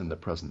ourselves in the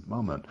present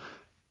moment,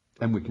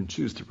 and we can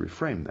choose to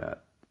reframe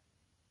that.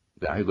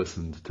 I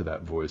listened to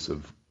that voice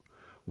of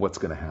what's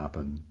going to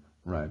happen,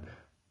 right?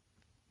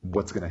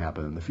 What's going to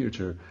happen in the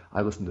future?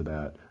 I listened to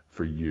that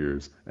for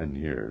years and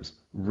years,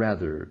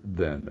 rather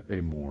than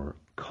a more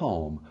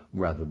calm,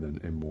 rather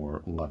than a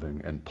more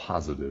loving and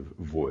positive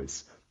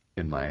voice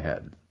in my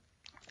head.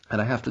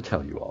 And I have to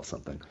tell you all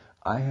something.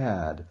 I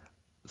had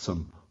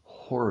some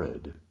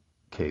horrid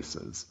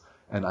cases,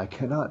 and I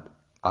cannot,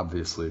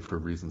 obviously for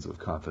reasons of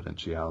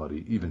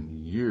confidentiality,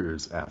 even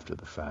years after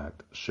the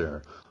fact,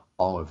 share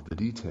all of the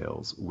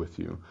details with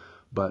you.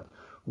 But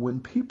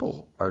when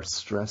people are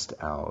stressed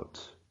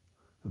out,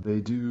 they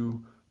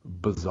do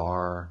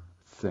bizarre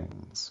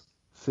things,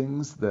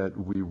 things that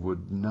we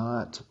would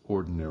not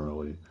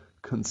ordinarily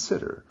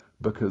consider,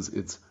 because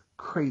it's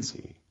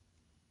crazy.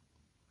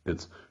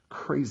 It's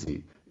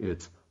crazy.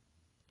 It's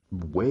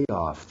way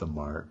off the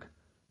mark.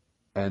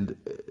 And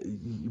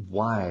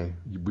why,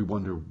 we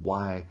wonder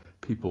why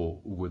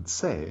people would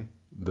say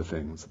the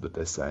things that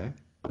they say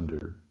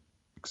under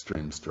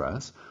extreme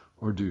stress,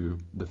 or do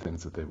the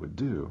things that they would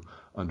do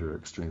under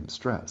extreme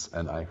stress.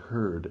 And I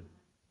heard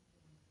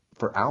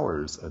for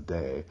hours a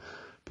day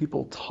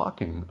people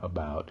talking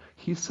about,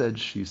 he said,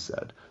 she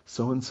said,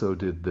 so-and-so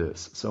did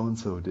this,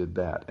 so-and-so did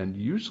that. And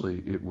usually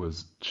it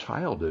was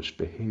childish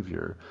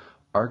behavior,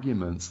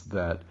 arguments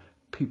that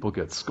people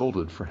get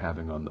scolded for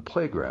having on the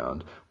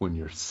playground when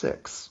you're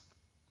 6.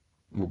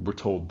 We're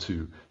told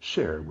to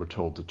share. We're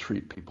told to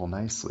treat people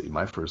nicely.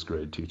 My first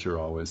grade teacher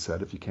always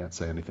said, if you can't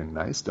say anything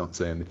nice, don't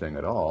say anything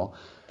at all.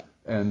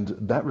 And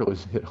that really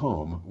hit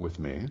home with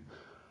me.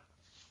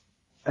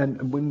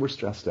 And when we're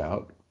stressed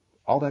out,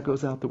 all that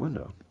goes out the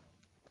window.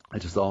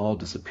 It just all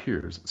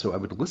disappears. So I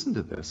would listen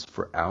to this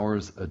for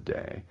hours a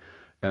day.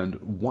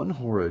 And one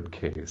horrid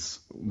case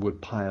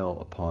would pile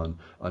upon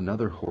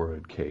another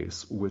horrid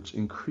case, which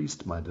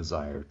increased my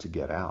desire to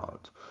get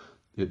out.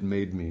 It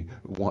made me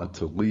want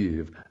to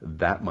leave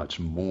that much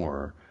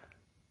more.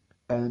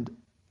 And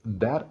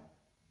that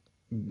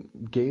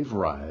gave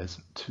rise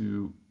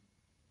to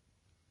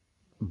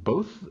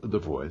both the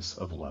voice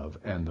of love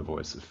and the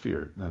voice of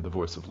fear. Now, the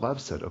voice of love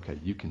said, okay,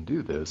 you can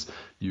do this.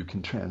 You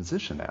can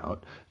transition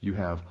out. You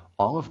have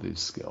all of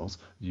these skills.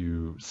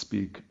 You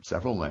speak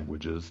several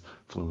languages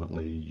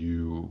fluently.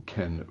 You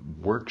can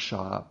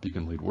workshop. You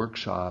can lead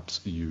workshops.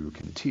 You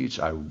can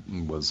teach. I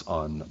was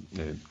on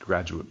a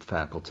graduate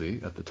faculty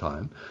at the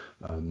time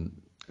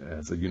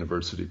as a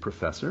university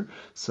professor,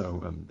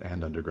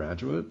 and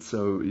undergraduate.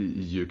 So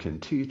you can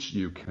teach.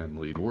 You can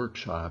lead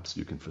workshops.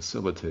 You can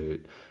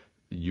facilitate.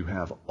 You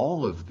have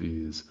all of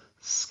these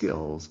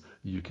skills,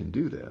 you can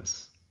do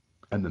this.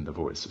 And then the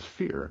voice of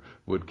fear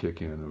would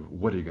kick in of,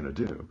 what are you going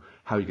to do?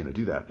 How are you going to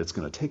do that? It's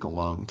going to take a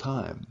long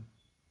time.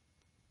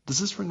 Does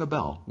this ring a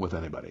bell with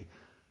anybody?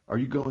 Are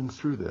you going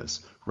through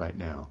this right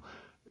now?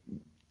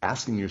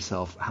 Asking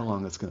yourself how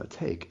long it's going to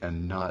take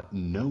and not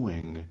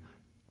knowing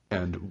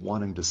and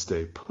wanting to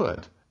stay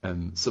put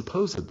and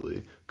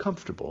supposedly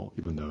comfortable,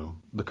 even though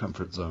the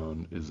comfort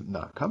zone is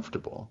not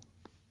comfortable.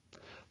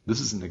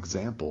 This is an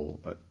example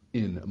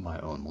in my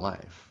own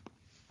life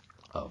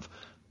of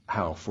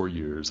how for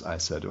years I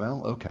said,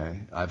 well,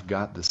 okay, I've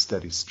got this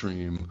steady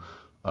stream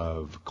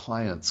of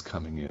clients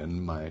coming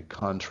in. My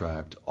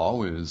contract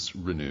always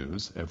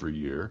renews every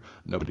year.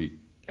 Nobody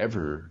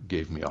ever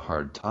gave me a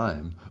hard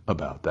time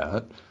about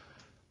that.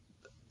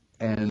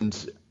 And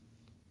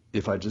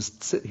if I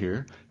just sit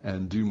here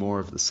and do more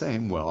of the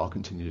same, well, I'll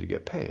continue to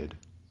get paid.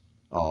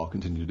 I'll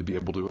continue to be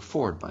able to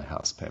afford my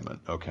house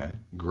payment. Okay,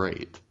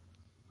 great.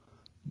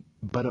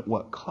 But at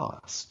what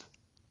cost?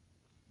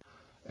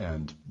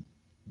 And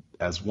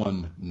as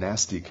one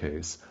nasty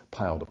case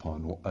piled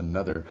upon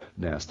another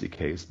nasty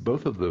case,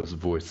 both of those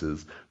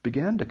voices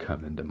began to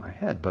come into my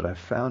head, but I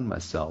found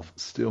myself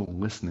still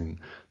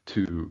listening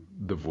to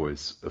the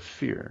voice of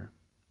fear.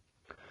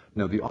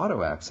 Now, the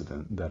auto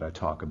accident that I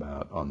talk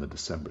about on the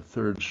December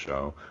 3rd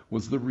show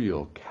was the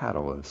real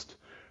catalyst.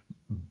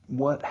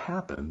 What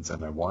happens,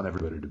 and I want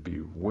everybody to be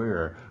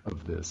aware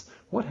of this,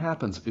 what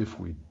happens if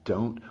we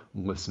don't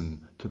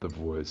listen to the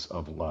voice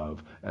of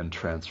love and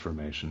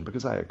transformation?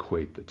 Because I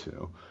equate the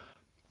two.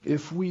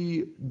 If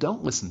we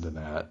don't listen to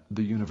that,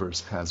 the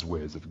universe has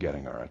ways of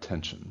getting our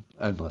attention.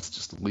 And let's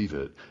just leave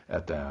it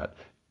at that.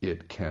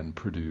 It can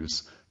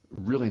produce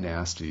really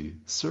nasty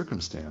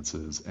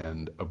circumstances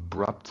and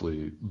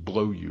abruptly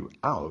blow you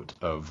out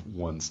of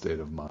one state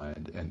of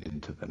mind and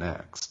into the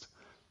next.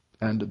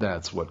 And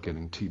that's what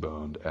getting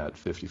T-boned at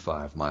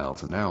 55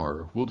 miles an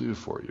hour will do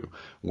for you.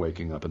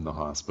 Waking up in the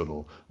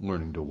hospital,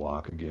 learning to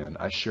walk again.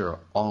 I share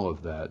all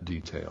of that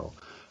detail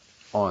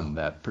on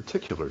that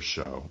particular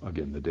show.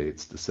 Again, the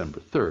date's December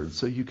 3rd,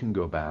 so you can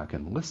go back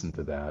and listen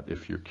to that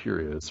if you're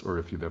curious or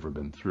if you've ever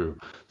been through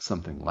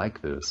something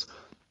like this.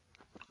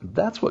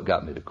 That's what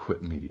got me to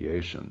quit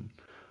mediation.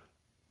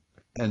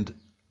 And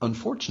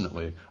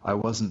unfortunately, I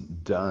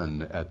wasn't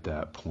done at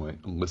that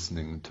point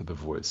listening to the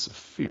voice of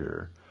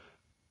fear.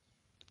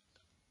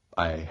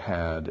 I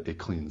had a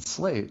clean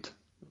slate,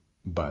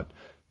 but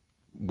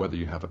whether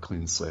you have a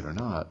clean slate or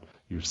not,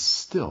 you're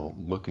still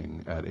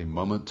looking at a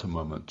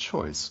moment-to-moment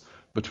choice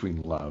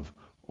between love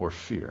or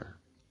fear.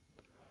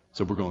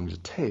 So we're going to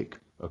take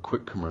a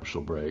quick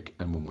commercial break,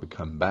 and when we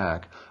come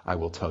back, I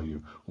will tell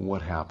you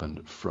what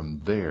happened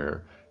from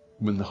there,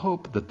 in the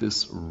hope that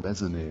this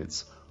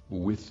resonates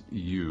with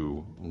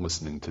you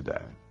listening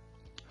today.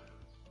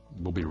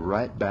 We'll be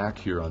right back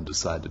here on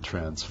Decide to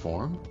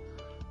Transform.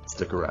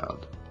 Stick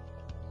around.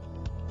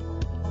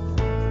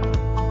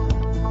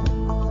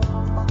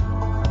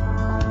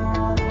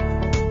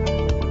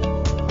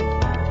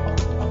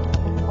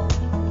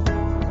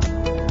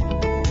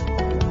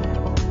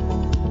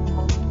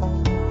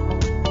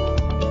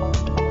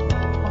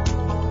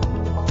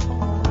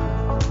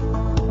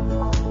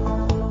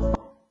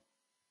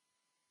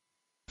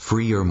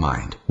 Free your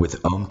mind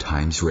with Om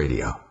Times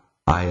Radio,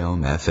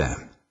 IOM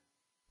FM.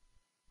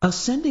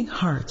 Ascending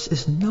Hearts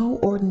is no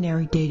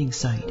ordinary dating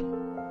site,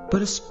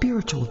 but a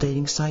spiritual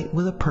dating site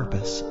with a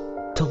purpose,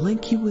 to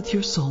link you with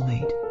your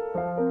soulmate.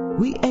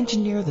 We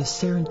engineer the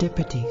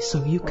serendipity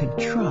so you can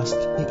trust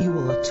that you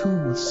will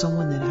attune with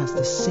someone that has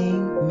the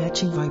same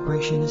matching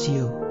vibration as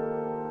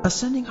you.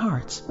 Ascending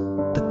Hearts,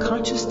 the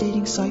conscious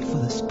dating site for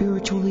the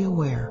spiritually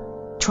aware.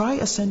 Try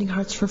Ascending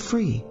Hearts for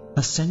free,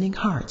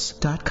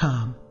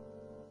 ascendinghearts.com.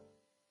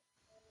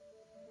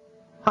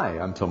 Hi,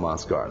 I'm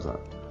Tomas Garza,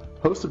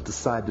 host of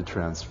Decide to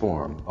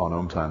Transform on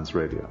Om Times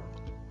Radio.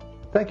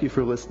 Thank you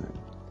for listening.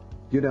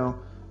 You know,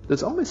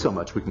 there's only so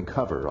much we can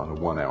cover on a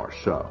 1-hour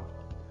show.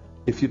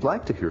 If you'd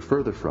like to hear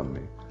further from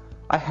me,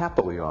 I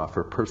happily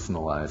offer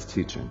personalized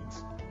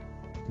teachings.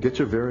 Get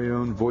your very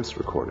own voice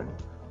recording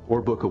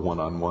or book a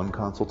one-on-one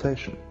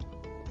consultation.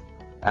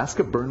 Ask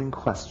a burning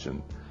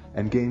question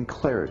and gain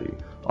clarity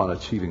on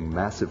achieving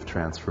massive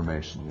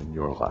transformation in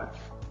your life.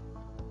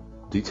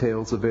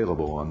 Details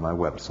available on my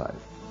website,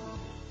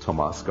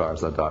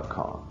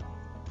 tomasgarza.com.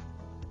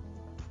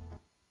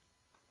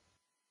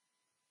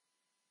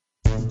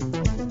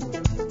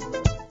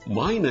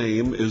 My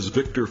name is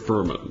Victor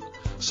Furman.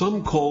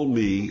 Some call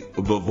me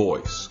The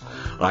Voice.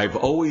 I've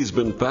always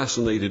been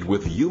fascinated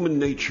with human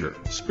nature,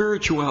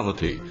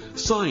 spirituality,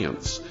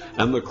 science,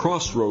 and the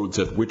crossroads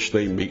at which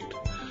they meet.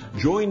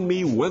 Join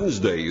me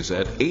Wednesdays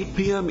at 8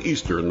 p.m.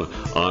 Eastern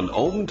on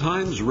Om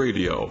Times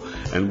Radio,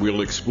 and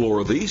we'll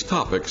explore these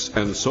topics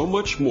and so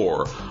much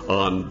more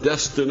on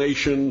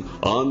Destination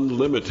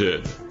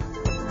Unlimited.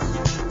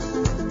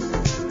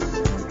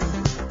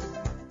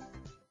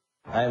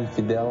 I'm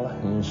Fidel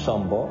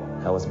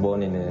Nsombo. I was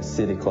born in a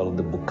city called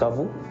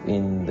Bukavu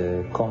in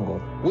the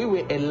Congo. We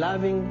were a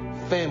loving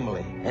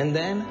family, and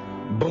then,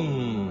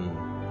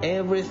 boom,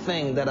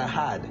 everything that I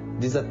had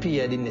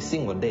disappeared in a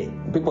single day.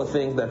 People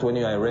think that when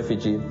you are a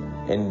refugee,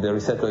 and they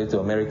resettle you to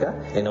America,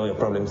 and all your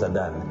problems are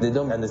done. They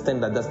don't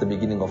understand that that's the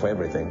beginning of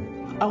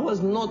everything. I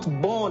was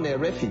not born a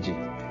refugee.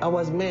 I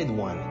was made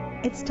one.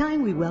 It's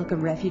time we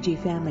welcome refugee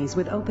families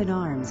with open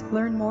arms.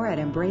 Learn more at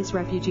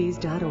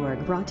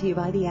embracerefugees.org, brought to you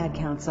by the Ad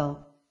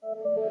Council.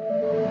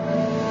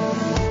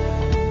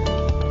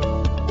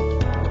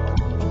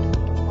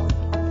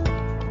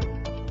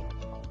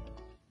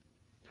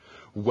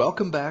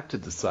 Welcome back to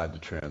Decide to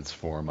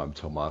Transform. I'm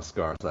Tomas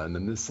Garza, and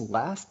in this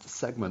last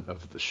segment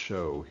of the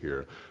show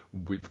here,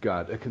 we've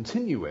got a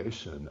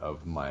continuation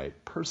of my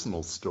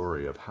personal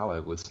story of how I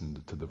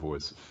listened to the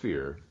voice of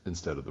fear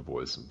instead of the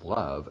voice of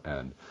love,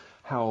 and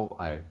how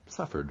I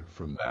suffered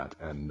from that.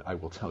 And I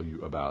will tell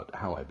you about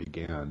how I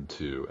began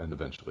to, and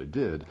eventually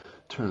did,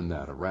 turn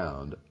that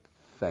around,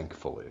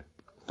 thankfully.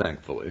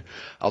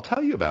 I'll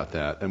tell you about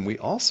that. And we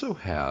also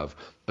have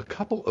a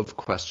couple of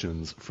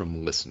questions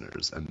from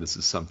listeners. And this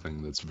is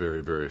something that's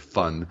very, very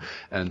fun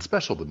and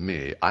special to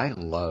me. I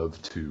love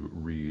to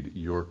read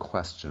your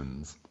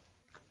questions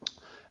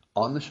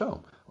on the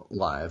show,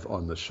 live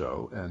on the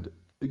show. And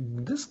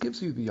this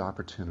gives you the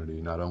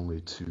opportunity not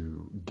only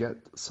to get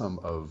some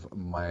of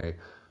my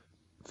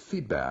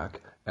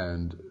feedback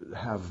and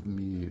have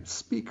me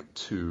speak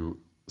to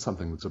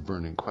something that's a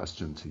burning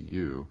question to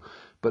you,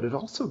 but it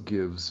also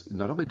gives,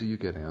 not only do you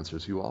get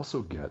answers, you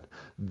also get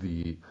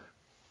the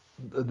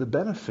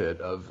benefit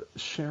of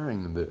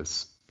sharing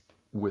this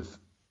with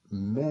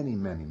many,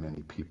 many,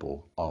 many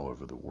people all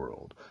over the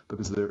world,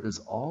 because there is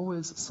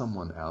always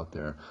someone out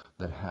there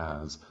that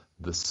has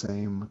the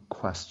same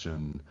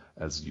question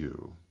as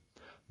you,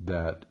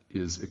 that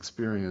is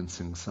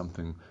experiencing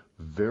something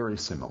very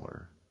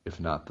similar, if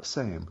not the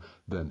same,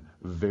 then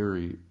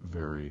very,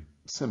 very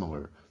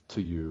similar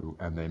to you,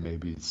 and they may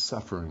be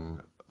suffering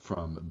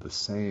from the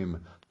same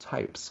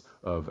types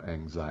of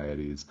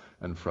anxieties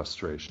and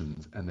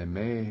frustrations, and they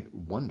may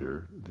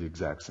wonder the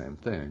exact same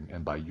thing.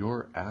 And by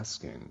your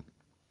asking,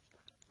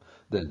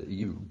 then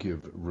you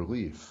give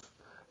relief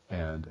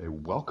and a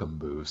welcome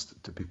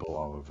boost to people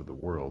all over the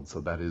world. So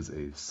that is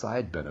a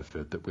side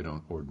benefit that we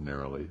don't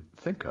ordinarily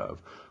think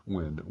of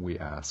when we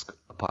ask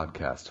a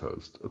podcast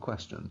host a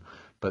question.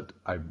 But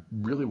I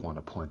really want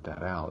to point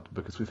that out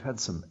because we've had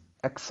some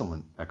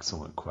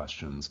excellent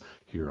questions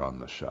here on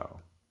the show.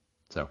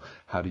 So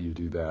how do you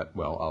do that?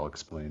 Well, I'll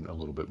explain a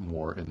little bit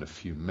more in a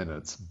few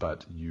minutes,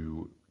 but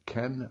you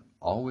can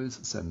always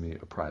send me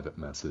a private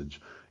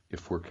message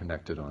if we're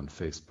connected on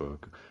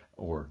Facebook,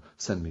 or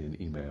send me an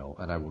email,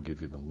 and I will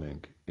give you the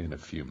link in a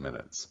few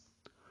minutes.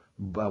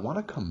 But I want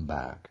to come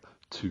back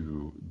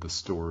to the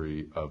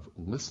story of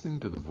listening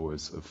to the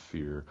voice of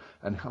fear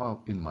and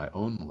how in my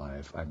own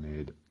life I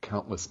made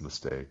countless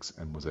mistakes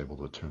and was able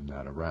to turn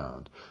that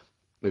around.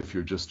 If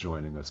you're just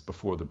joining us,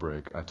 before the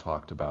break, I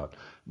talked about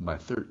my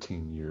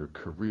 13-year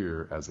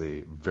career as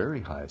a very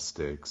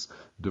high-stakes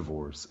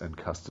divorce and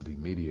custody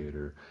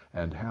mediator,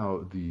 and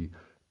how the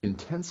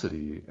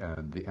intensity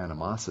and the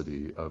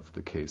animosity of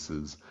the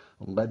cases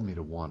led me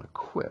to want to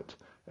quit.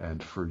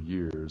 And for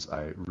years,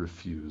 I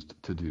refused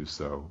to do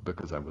so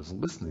because I was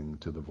listening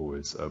to the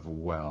voice of,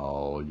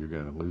 well, you're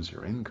going to lose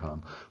your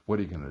income. What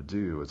are you going to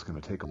do? It's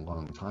going to take a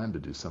long time to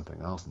do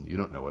something else, and you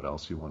don't know what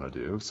else you want to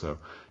do, so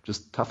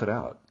just tough it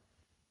out.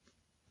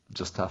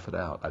 Just tough it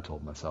out. I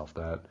told myself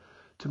that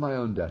to my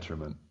own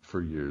detriment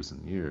for years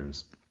and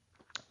years.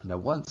 Now,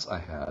 once I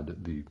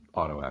had the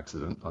auto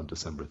accident on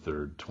December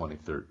 3rd,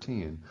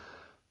 2013,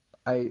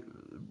 I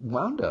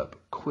wound up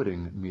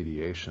quitting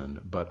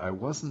mediation, but I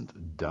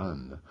wasn't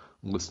done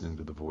listening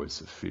to the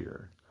voice of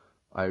fear.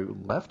 I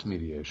left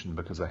mediation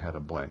because I had a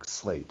blank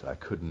slate. I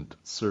couldn't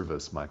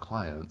service my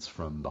clients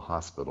from the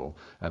hospital,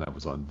 and I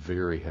was on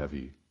very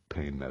heavy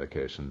pain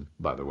medication,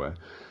 by the way.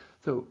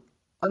 So,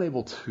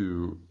 unable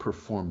to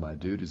perform my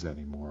duties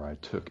anymore, I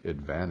took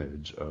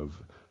advantage of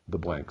the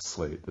blank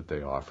slate that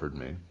they offered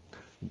me.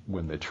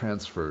 When they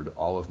transferred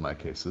all of my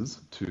cases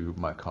to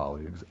my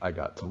colleagues, I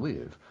got to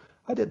leave.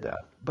 I did that,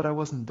 but I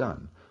wasn't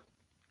done.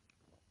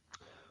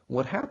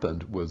 What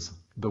happened was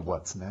the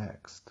what's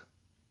next.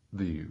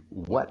 The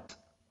what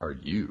are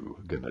you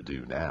going to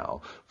do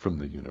now from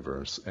the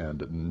universe,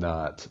 and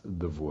not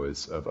the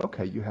voice of,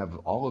 okay, you have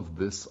all of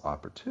this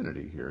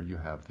opportunity here. You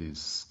have these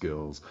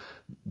skills.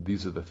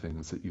 These are the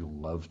things that you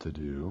love to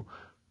do,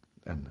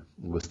 and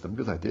list them,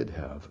 because I did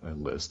have a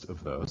list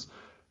of those.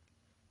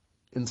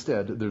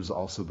 Instead, there's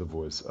also the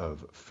voice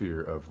of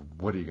fear of,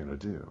 what are you going to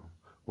do?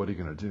 What are you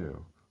going to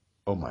do?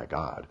 Oh my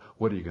God,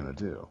 what are you going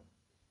to do?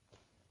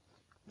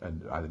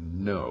 And I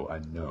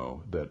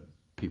know that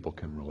people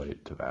can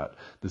relate to that.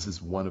 This is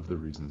one of the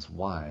reasons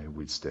why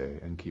we stay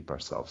and keep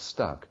ourselves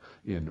stuck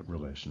in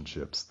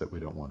relationships that we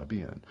don't want to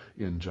be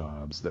in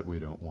jobs that we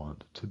don't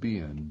want to be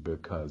in,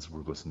 because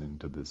we're listening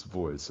to this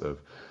voice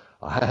of,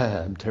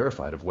 I'm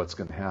terrified of what's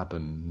going to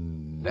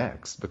happen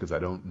next because I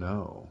don't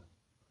know.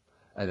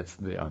 And it's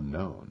the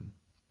unknown.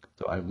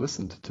 So I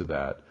listened to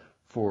that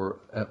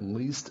for at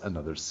least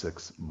another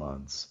 6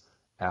 months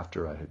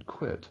after I had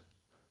quit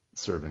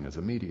serving as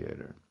a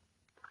mediator.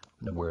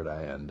 Now, where did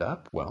I end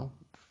up? Well,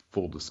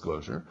 full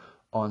disclosure,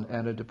 on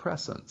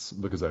antidepressants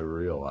because I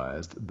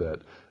realized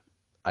that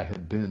I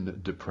had been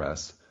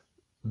depressed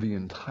the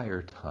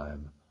entire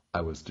time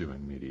I was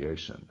doing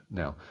mediation.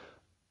 Now,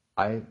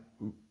 I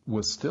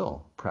was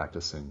still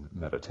practicing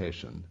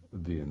meditation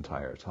the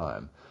entire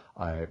time.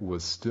 I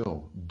was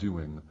still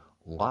doing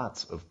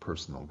lots of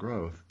personal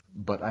growth,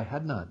 but I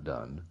had not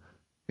done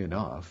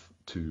enough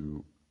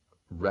to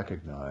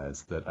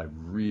recognize that I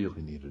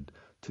really needed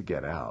to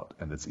get out.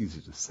 And it's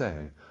easy to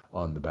say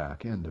on the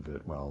back end of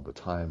it, well, the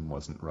time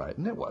wasn't right,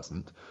 and it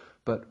wasn't.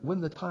 But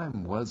when the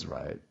time was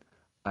right,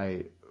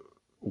 I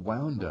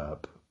wound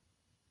up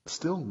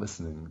still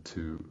listening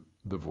to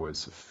the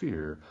voice of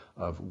fear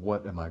of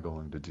what am I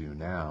going to do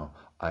now?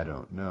 I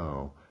don't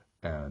know.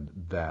 And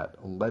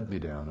that led me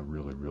down a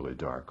really, really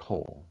dark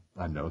hole.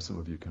 I know some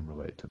of you can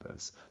relate to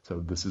this. So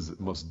this is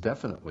most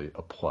definitely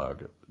a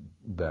plug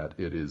that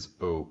it is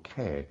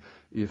okay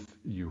if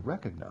you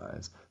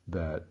recognize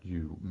that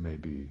you may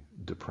be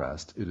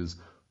depressed. It is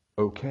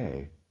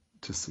okay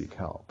to seek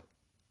help.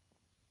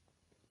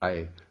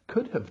 I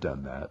could have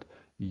done that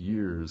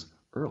years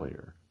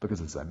earlier because,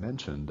 as I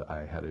mentioned,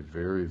 I had a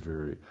very,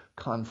 very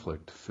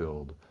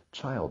conflict-filled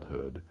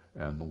childhood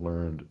and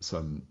learned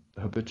some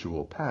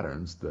habitual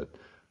patterns that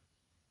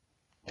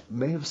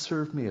may have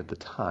served me at the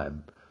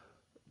time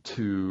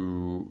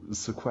to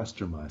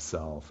sequester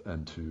myself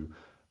and to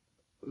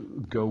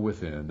go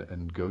within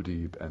and go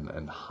deep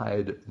and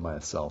hide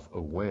myself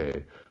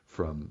away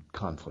from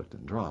conflict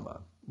and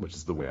drama, which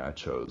is the way I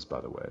chose, by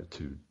the way,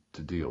 to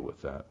deal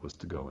with that, was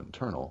to go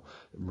internal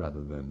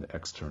rather than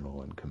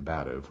external and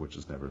combative, which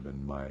has never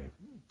been my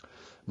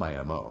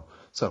MO.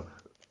 So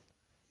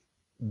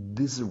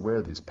this is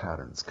where these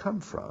patterns come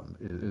from,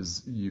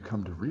 is you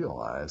come to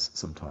realize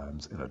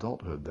sometimes in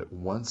adulthood that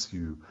once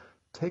you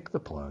take the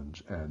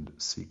plunge and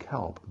seek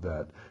help,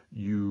 that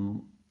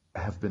you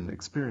have been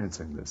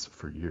experiencing this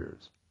for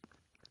years.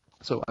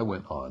 So I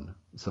went on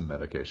some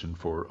medication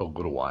for a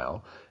little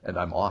while, and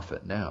I'm off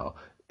it now.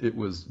 It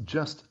was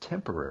just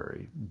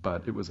temporary,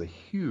 but it was a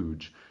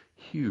huge,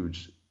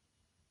 huge,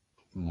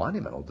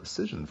 monumental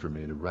decision for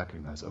me to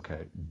recognize,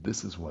 okay,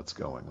 this is what's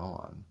going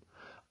on.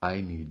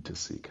 I need to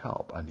seek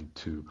help. I need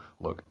to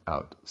look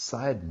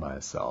outside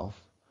myself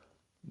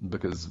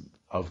because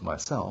of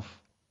myself,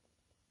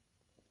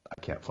 I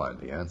can't find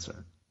the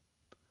answer.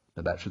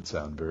 Now that should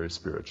sound very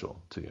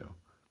spiritual to you.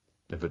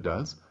 If it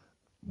does,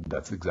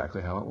 that's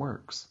exactly how it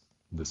works.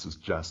 This is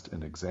just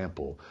an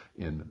example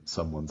in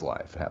someone's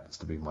life. It happens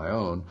to be my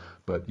own,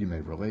 but you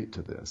may relate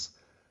to this.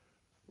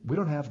 We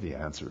don't have the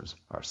answers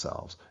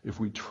ourselves. If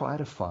we try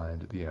to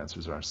find the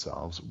answers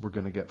ourselves, we're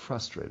going to get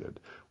frustrated.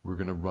 We're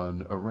going to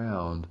run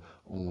around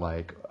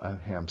like a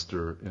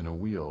hamster in a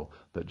wheel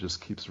that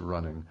just keeps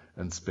running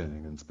and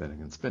spinning and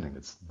spinning and spinning.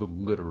 It's the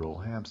literal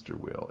hamster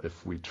wheel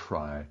if we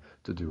try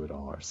to do it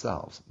all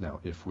ourselves. Now,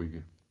 if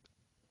we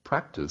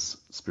practice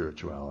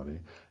spirituality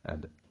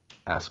and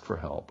ask for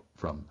help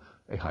from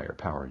a higher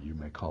power, you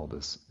may call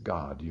this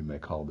God, you may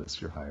call this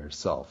your higher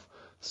self,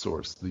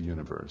 source, the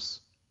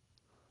universe,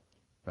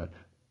 right?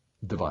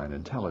 Divine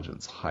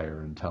intelligence,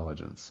 higher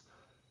intelligence.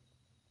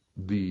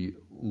 The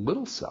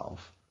little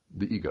self,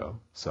 the ego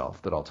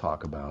self, that I'll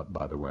talk about,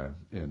 by the way,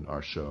 in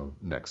our show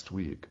next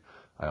week.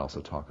 I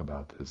also talk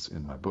about this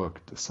in my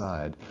book,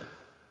 Decide.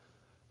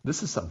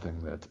 This is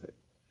something that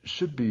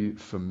should be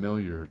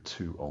familiar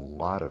to a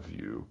lot of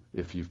you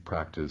if you've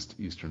practiced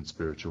Eastern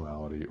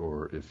spirituality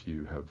or if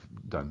you have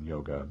done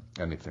yoga,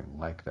 anything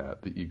like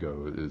that. The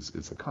ego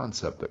is a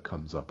concept that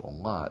comes up a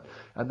lot,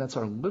 and that's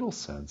our little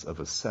sense of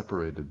a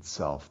separated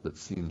self that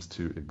seems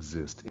to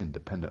exist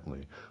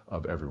independently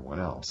of everyone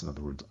else. In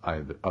other words,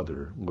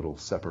 other little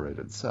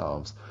separated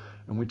selves.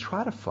 And we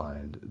try to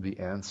find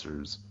the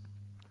answers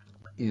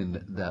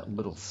in that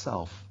little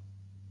self,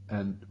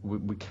 and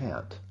we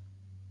can't.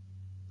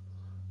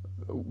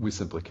 We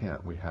simply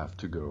can't. We have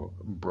to go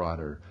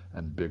broader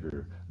and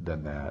bigger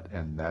than that,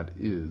 and that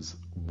is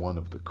one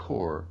of the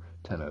core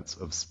tenets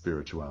of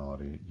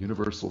spirituality,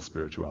 universal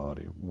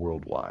spirituality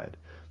worldwide,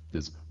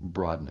 is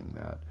broadening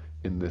that.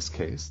 In this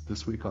case,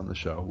 this week on the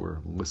show, we're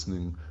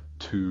listening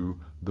to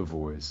the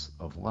voice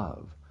of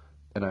love.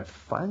 And I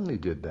finally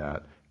did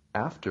that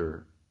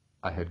after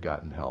I had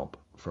gotten help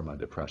for my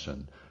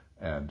depression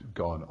and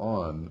gone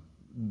on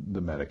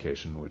the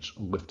medication, which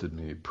lifted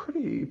me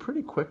pretty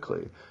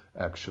quickly,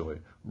 actually,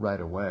 right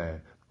away.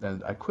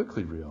 And I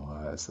quickly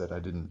realized that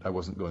I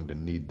wasn't going to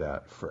need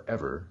that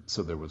forever.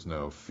 So there was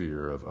no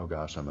fear of, oh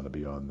gosh, I'm going to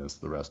be on this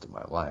the rest of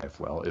my life.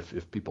 Well,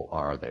 if people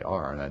are, they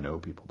are, and I know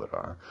people that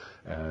are,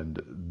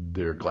 and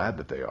they're glad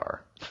that they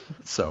are.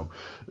 So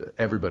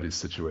everybody's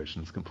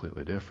situation is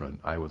completely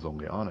different. I was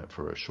only on it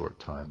for a short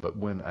time, but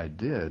when I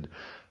did,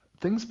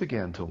 things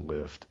began to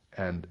lift,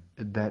 and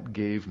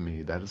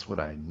that is what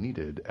I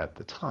needed at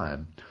the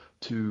time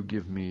to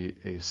give me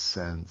a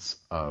sense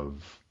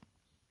of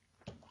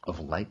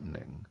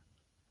lightening.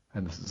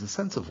 And this is a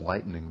sense of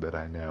lightening that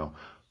I now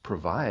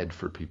provide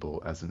for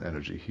people as an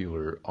energy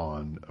healer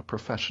on a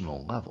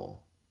professional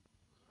level.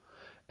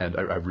 And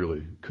I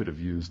really could have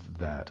used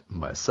that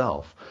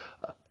myself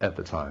at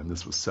the time.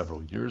 This was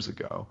several years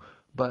ago.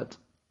 But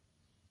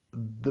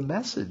the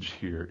message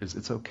here is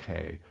it's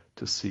okay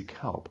to seek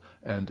help.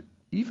 And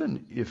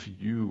even if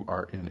you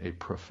are in a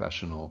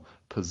professional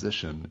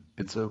position,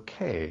 it's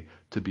okay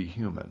to be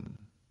human.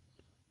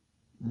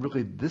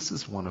 Really, this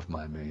is one of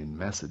my main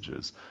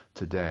messages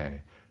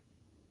today.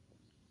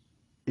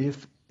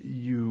 If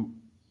you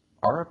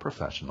are a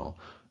professional,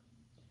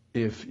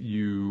 if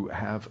you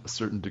have a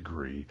certain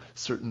degree,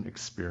 certain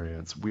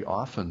experience, we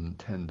often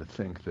tend to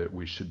think that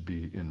we should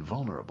be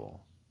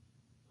invulnerable.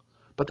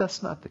 But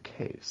that's not the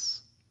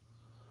case.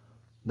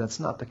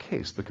 That's not the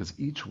case, because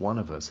each one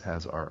of us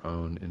has our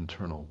own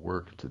internal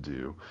work to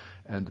do.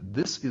 And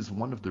this is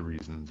one of the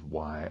reasons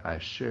why I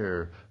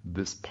share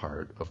this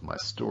part of my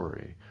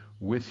story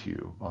with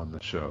you on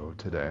the show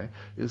today,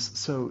 is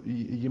so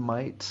you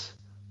might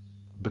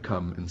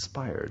become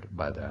inspired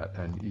by that,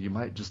 and you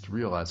might just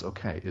realize,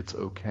 okay, it's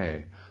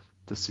okay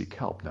to seek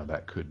help. Now,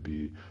 that could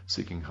be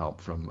seeking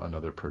help from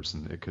another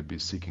person. It could be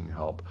seeking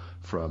help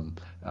from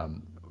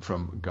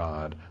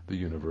God, the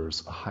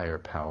universe, a higher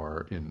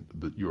power in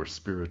your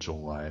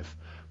spiritual life.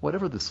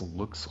 Whatever this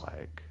looks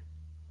like,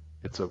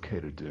 it's okay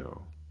to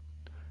do.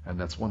 And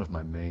that's one of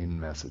my main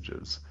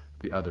messages.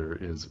 The other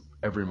is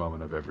every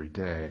moment of every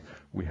day,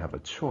 we have a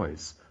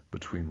choice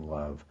between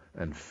love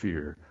and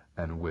fear,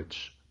 and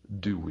which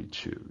do we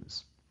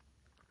choose?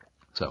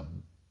 So,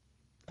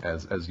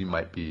 as you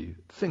might be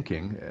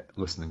thinking,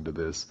 listening to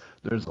this,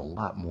 there's a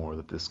lot more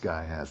that this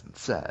guy hasn't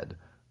said.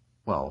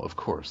 Well, of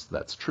course,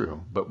 that's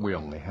true, but we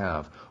only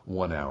have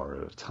 1 hour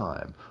at a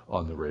time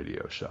on the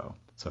radio show.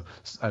 So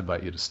I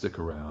invite you to stick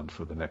around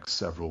for the next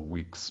several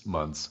weeks,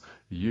 months,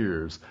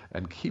 years,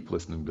 and keep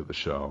listening to the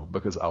show,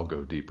 because I'll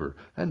go deeper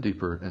and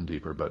deeper and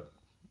deeper, but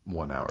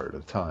 1 hour at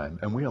a time,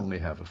 and we only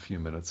have a few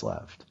minutes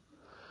left.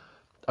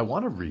 I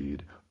want to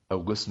read a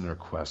listener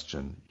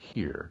question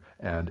here.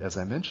 And as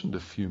I mentioned a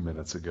few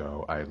minutes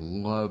ago, I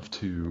love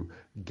to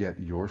get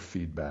your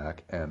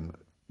feedback and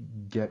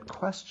get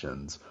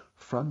questions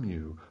from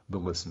you, the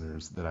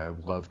listeners, that I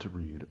love to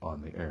read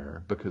on the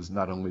air, because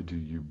not only do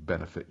you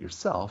benefit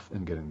yourself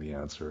in getting the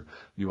answer,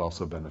 you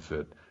also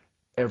benefit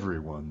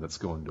everyone that's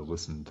going to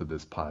listen to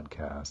this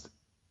podcast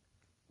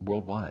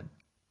worldwide.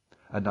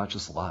 And not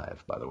just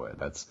live, by the way.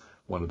 That's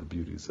one of the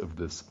beauties of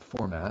this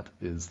format,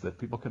 is that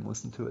people can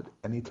listen to it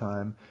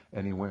anytime,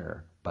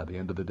 anywhere. By the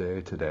end of the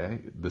day today,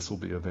 this will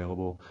be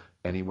available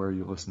anywhere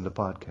you listen to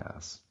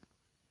podcasts.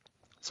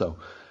 So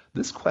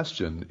this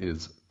question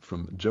is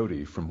from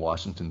Jody from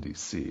Washington,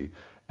 D.C.,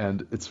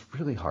 and it's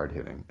really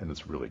hard-hitting, and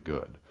it's really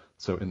good.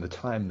 So in the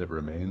time that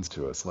remains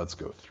to us, let's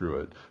go through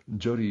it.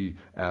 Jody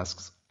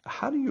asks,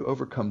 how do you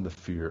overcome the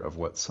fear of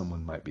what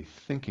someone might be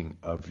thinking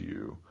of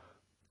you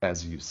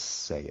as you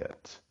say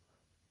it?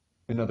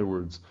 In other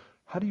words,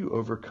 how do you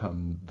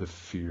overcome the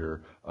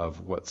fear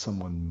of what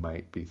someone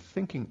might be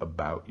thinking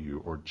about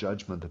you, or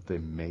judgment that they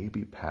may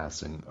be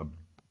passing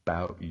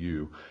about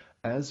you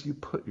as you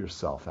put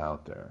yourself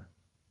out there?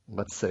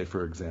 Let's say,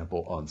 for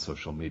example, on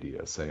social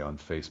media, say on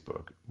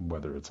Facebook,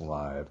 whether it's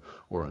live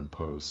or in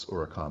posts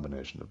or a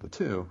combination of the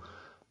two.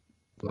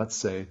 Let's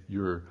say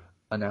you're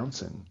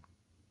announcing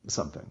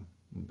something.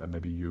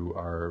 Maybe you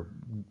are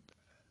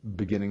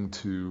beginning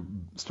to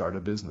start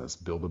a business,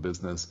 build a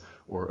business,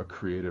 or a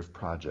creative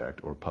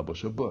project, or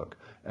publish a book,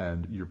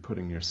 and you're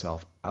putting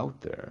yourself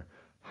out there.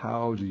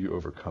 How do you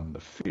overcome the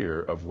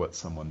fear of what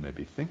someone may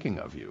be thinking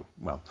of you?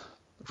 Well,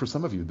 for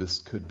some of you, this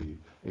could be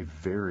a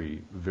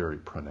very, very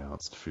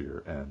pronounced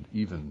fear, and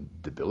even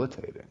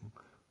debilitating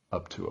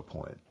up to a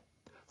point.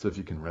 So if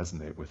you can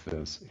resonate with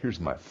this, here's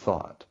my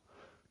thought.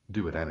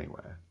 Do it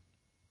anyway.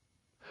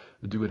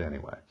 Do it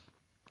anyway.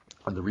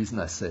 And the reason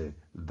I say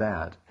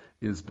that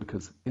is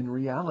because in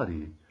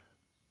reality,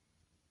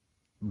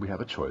 we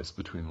have a choice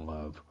between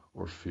love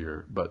or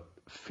fear. But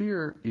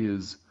fear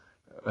is,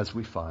 as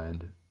we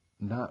find,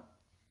 not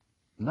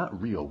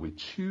real. We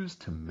choose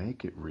to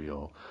make it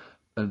real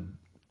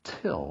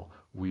until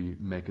we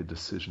make a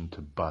decision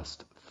to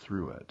bust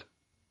through it.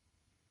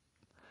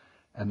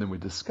 And then we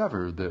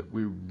discover that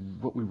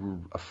what we were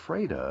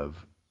afraid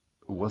of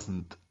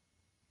wasn't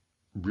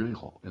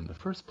real in the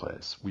first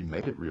place. We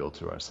made it real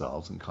to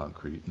ourselves and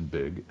concrete and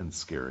big and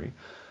scary.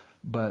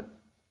 But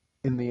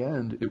in the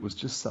end, it was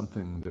just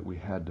something that we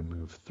had to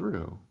move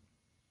through,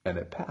 and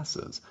it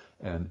passes.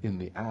 And in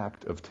the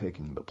act of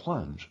taking the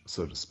plunge,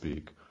 so to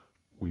speak,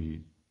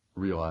 we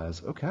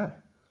realize, okay,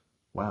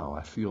 wow,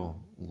 I feel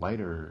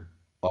lighter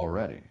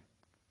already.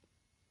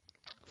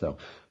 So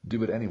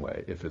do it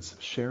anyway. If it's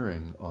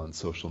sharing on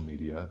social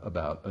media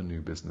about a new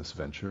business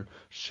venture,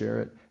 share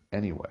it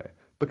anyway.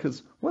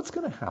 Because what's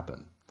going to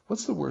happen?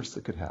 What's the worst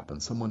that could happen?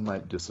 Someone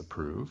might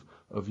disapprove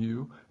of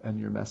you and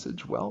your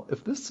message. Well,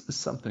 if this is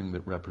something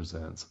that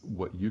represents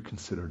what you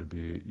consider to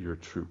be your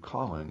true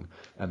calling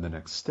and the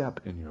next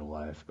step in your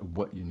life,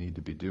 what you need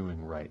to be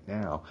doing right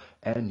now,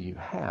 and you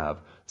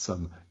have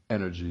some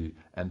energy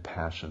and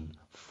passion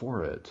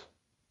for it,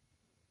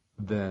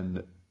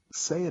 then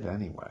say it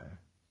anyway.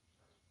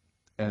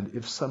 And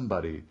if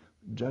somebody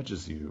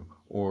judges you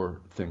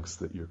or thinks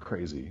that you're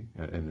crazy,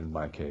 and in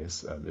my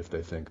case, if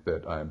they think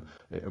that I'm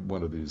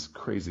one of these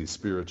crazy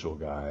spiritual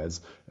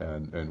guys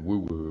and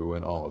woo-woo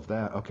and all of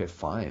that, okay,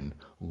 fine,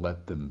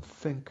 let them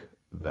think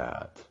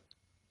that.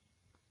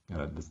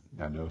 I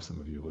know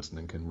some of you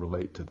listening can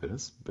relate to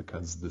this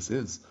because this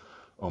is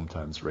Om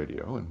Times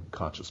Radio and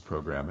conscious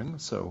programming,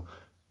 so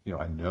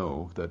I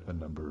know that a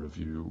number of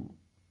you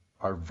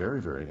are very,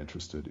 very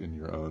interested in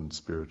your own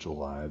spiritual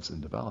lives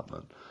and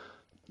development.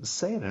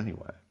 Say it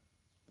anyway.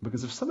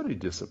 Because if somebody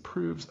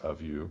disapproves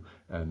of you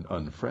and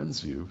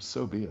unfriends you,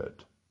 so be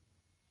it.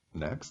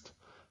 Next,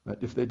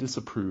 if they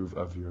disapprove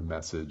of your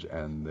message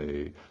and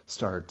they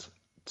start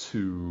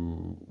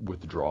to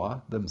withdraw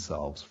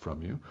themselves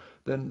from you,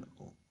 then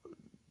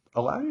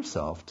allow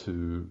yourself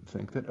to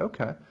think that,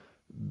 okay,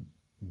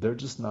 they're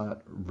just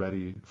not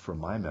ready for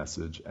my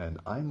message, and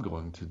I'm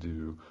going to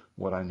do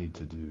what I need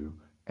to do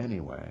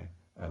anyway,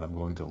 and I'm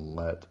going to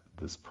let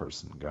this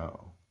person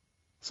go.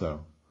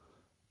 So,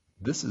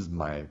 this is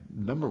my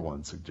number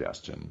one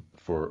suggestion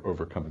for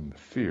overcoming the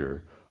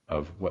fear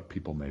of what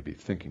people may be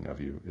thinking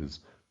of you is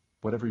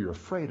whatever you're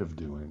afraid of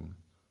doing,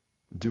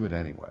 do it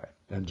anyway.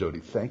 And Jody,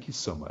 thank you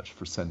so much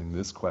for sending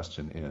this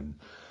question in.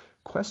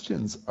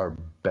 Questions are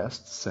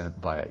best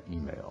sent via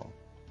email.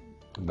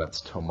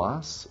 That's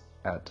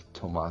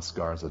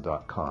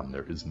tomas@tomasgarza.com.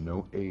 There is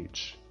no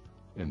H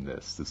in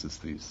this. This is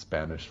the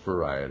Spanish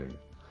variety.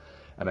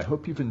 And I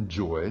hope you've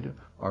enjoyed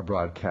our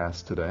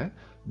broadcast today.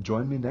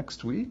 Join me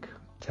next week,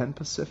 10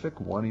 Pacific,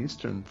 1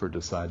 Eastern for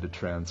Decide to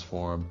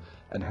Transform,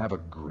 and have a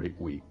great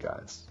week,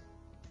 guys.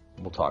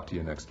 We'll talk to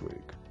you next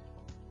week.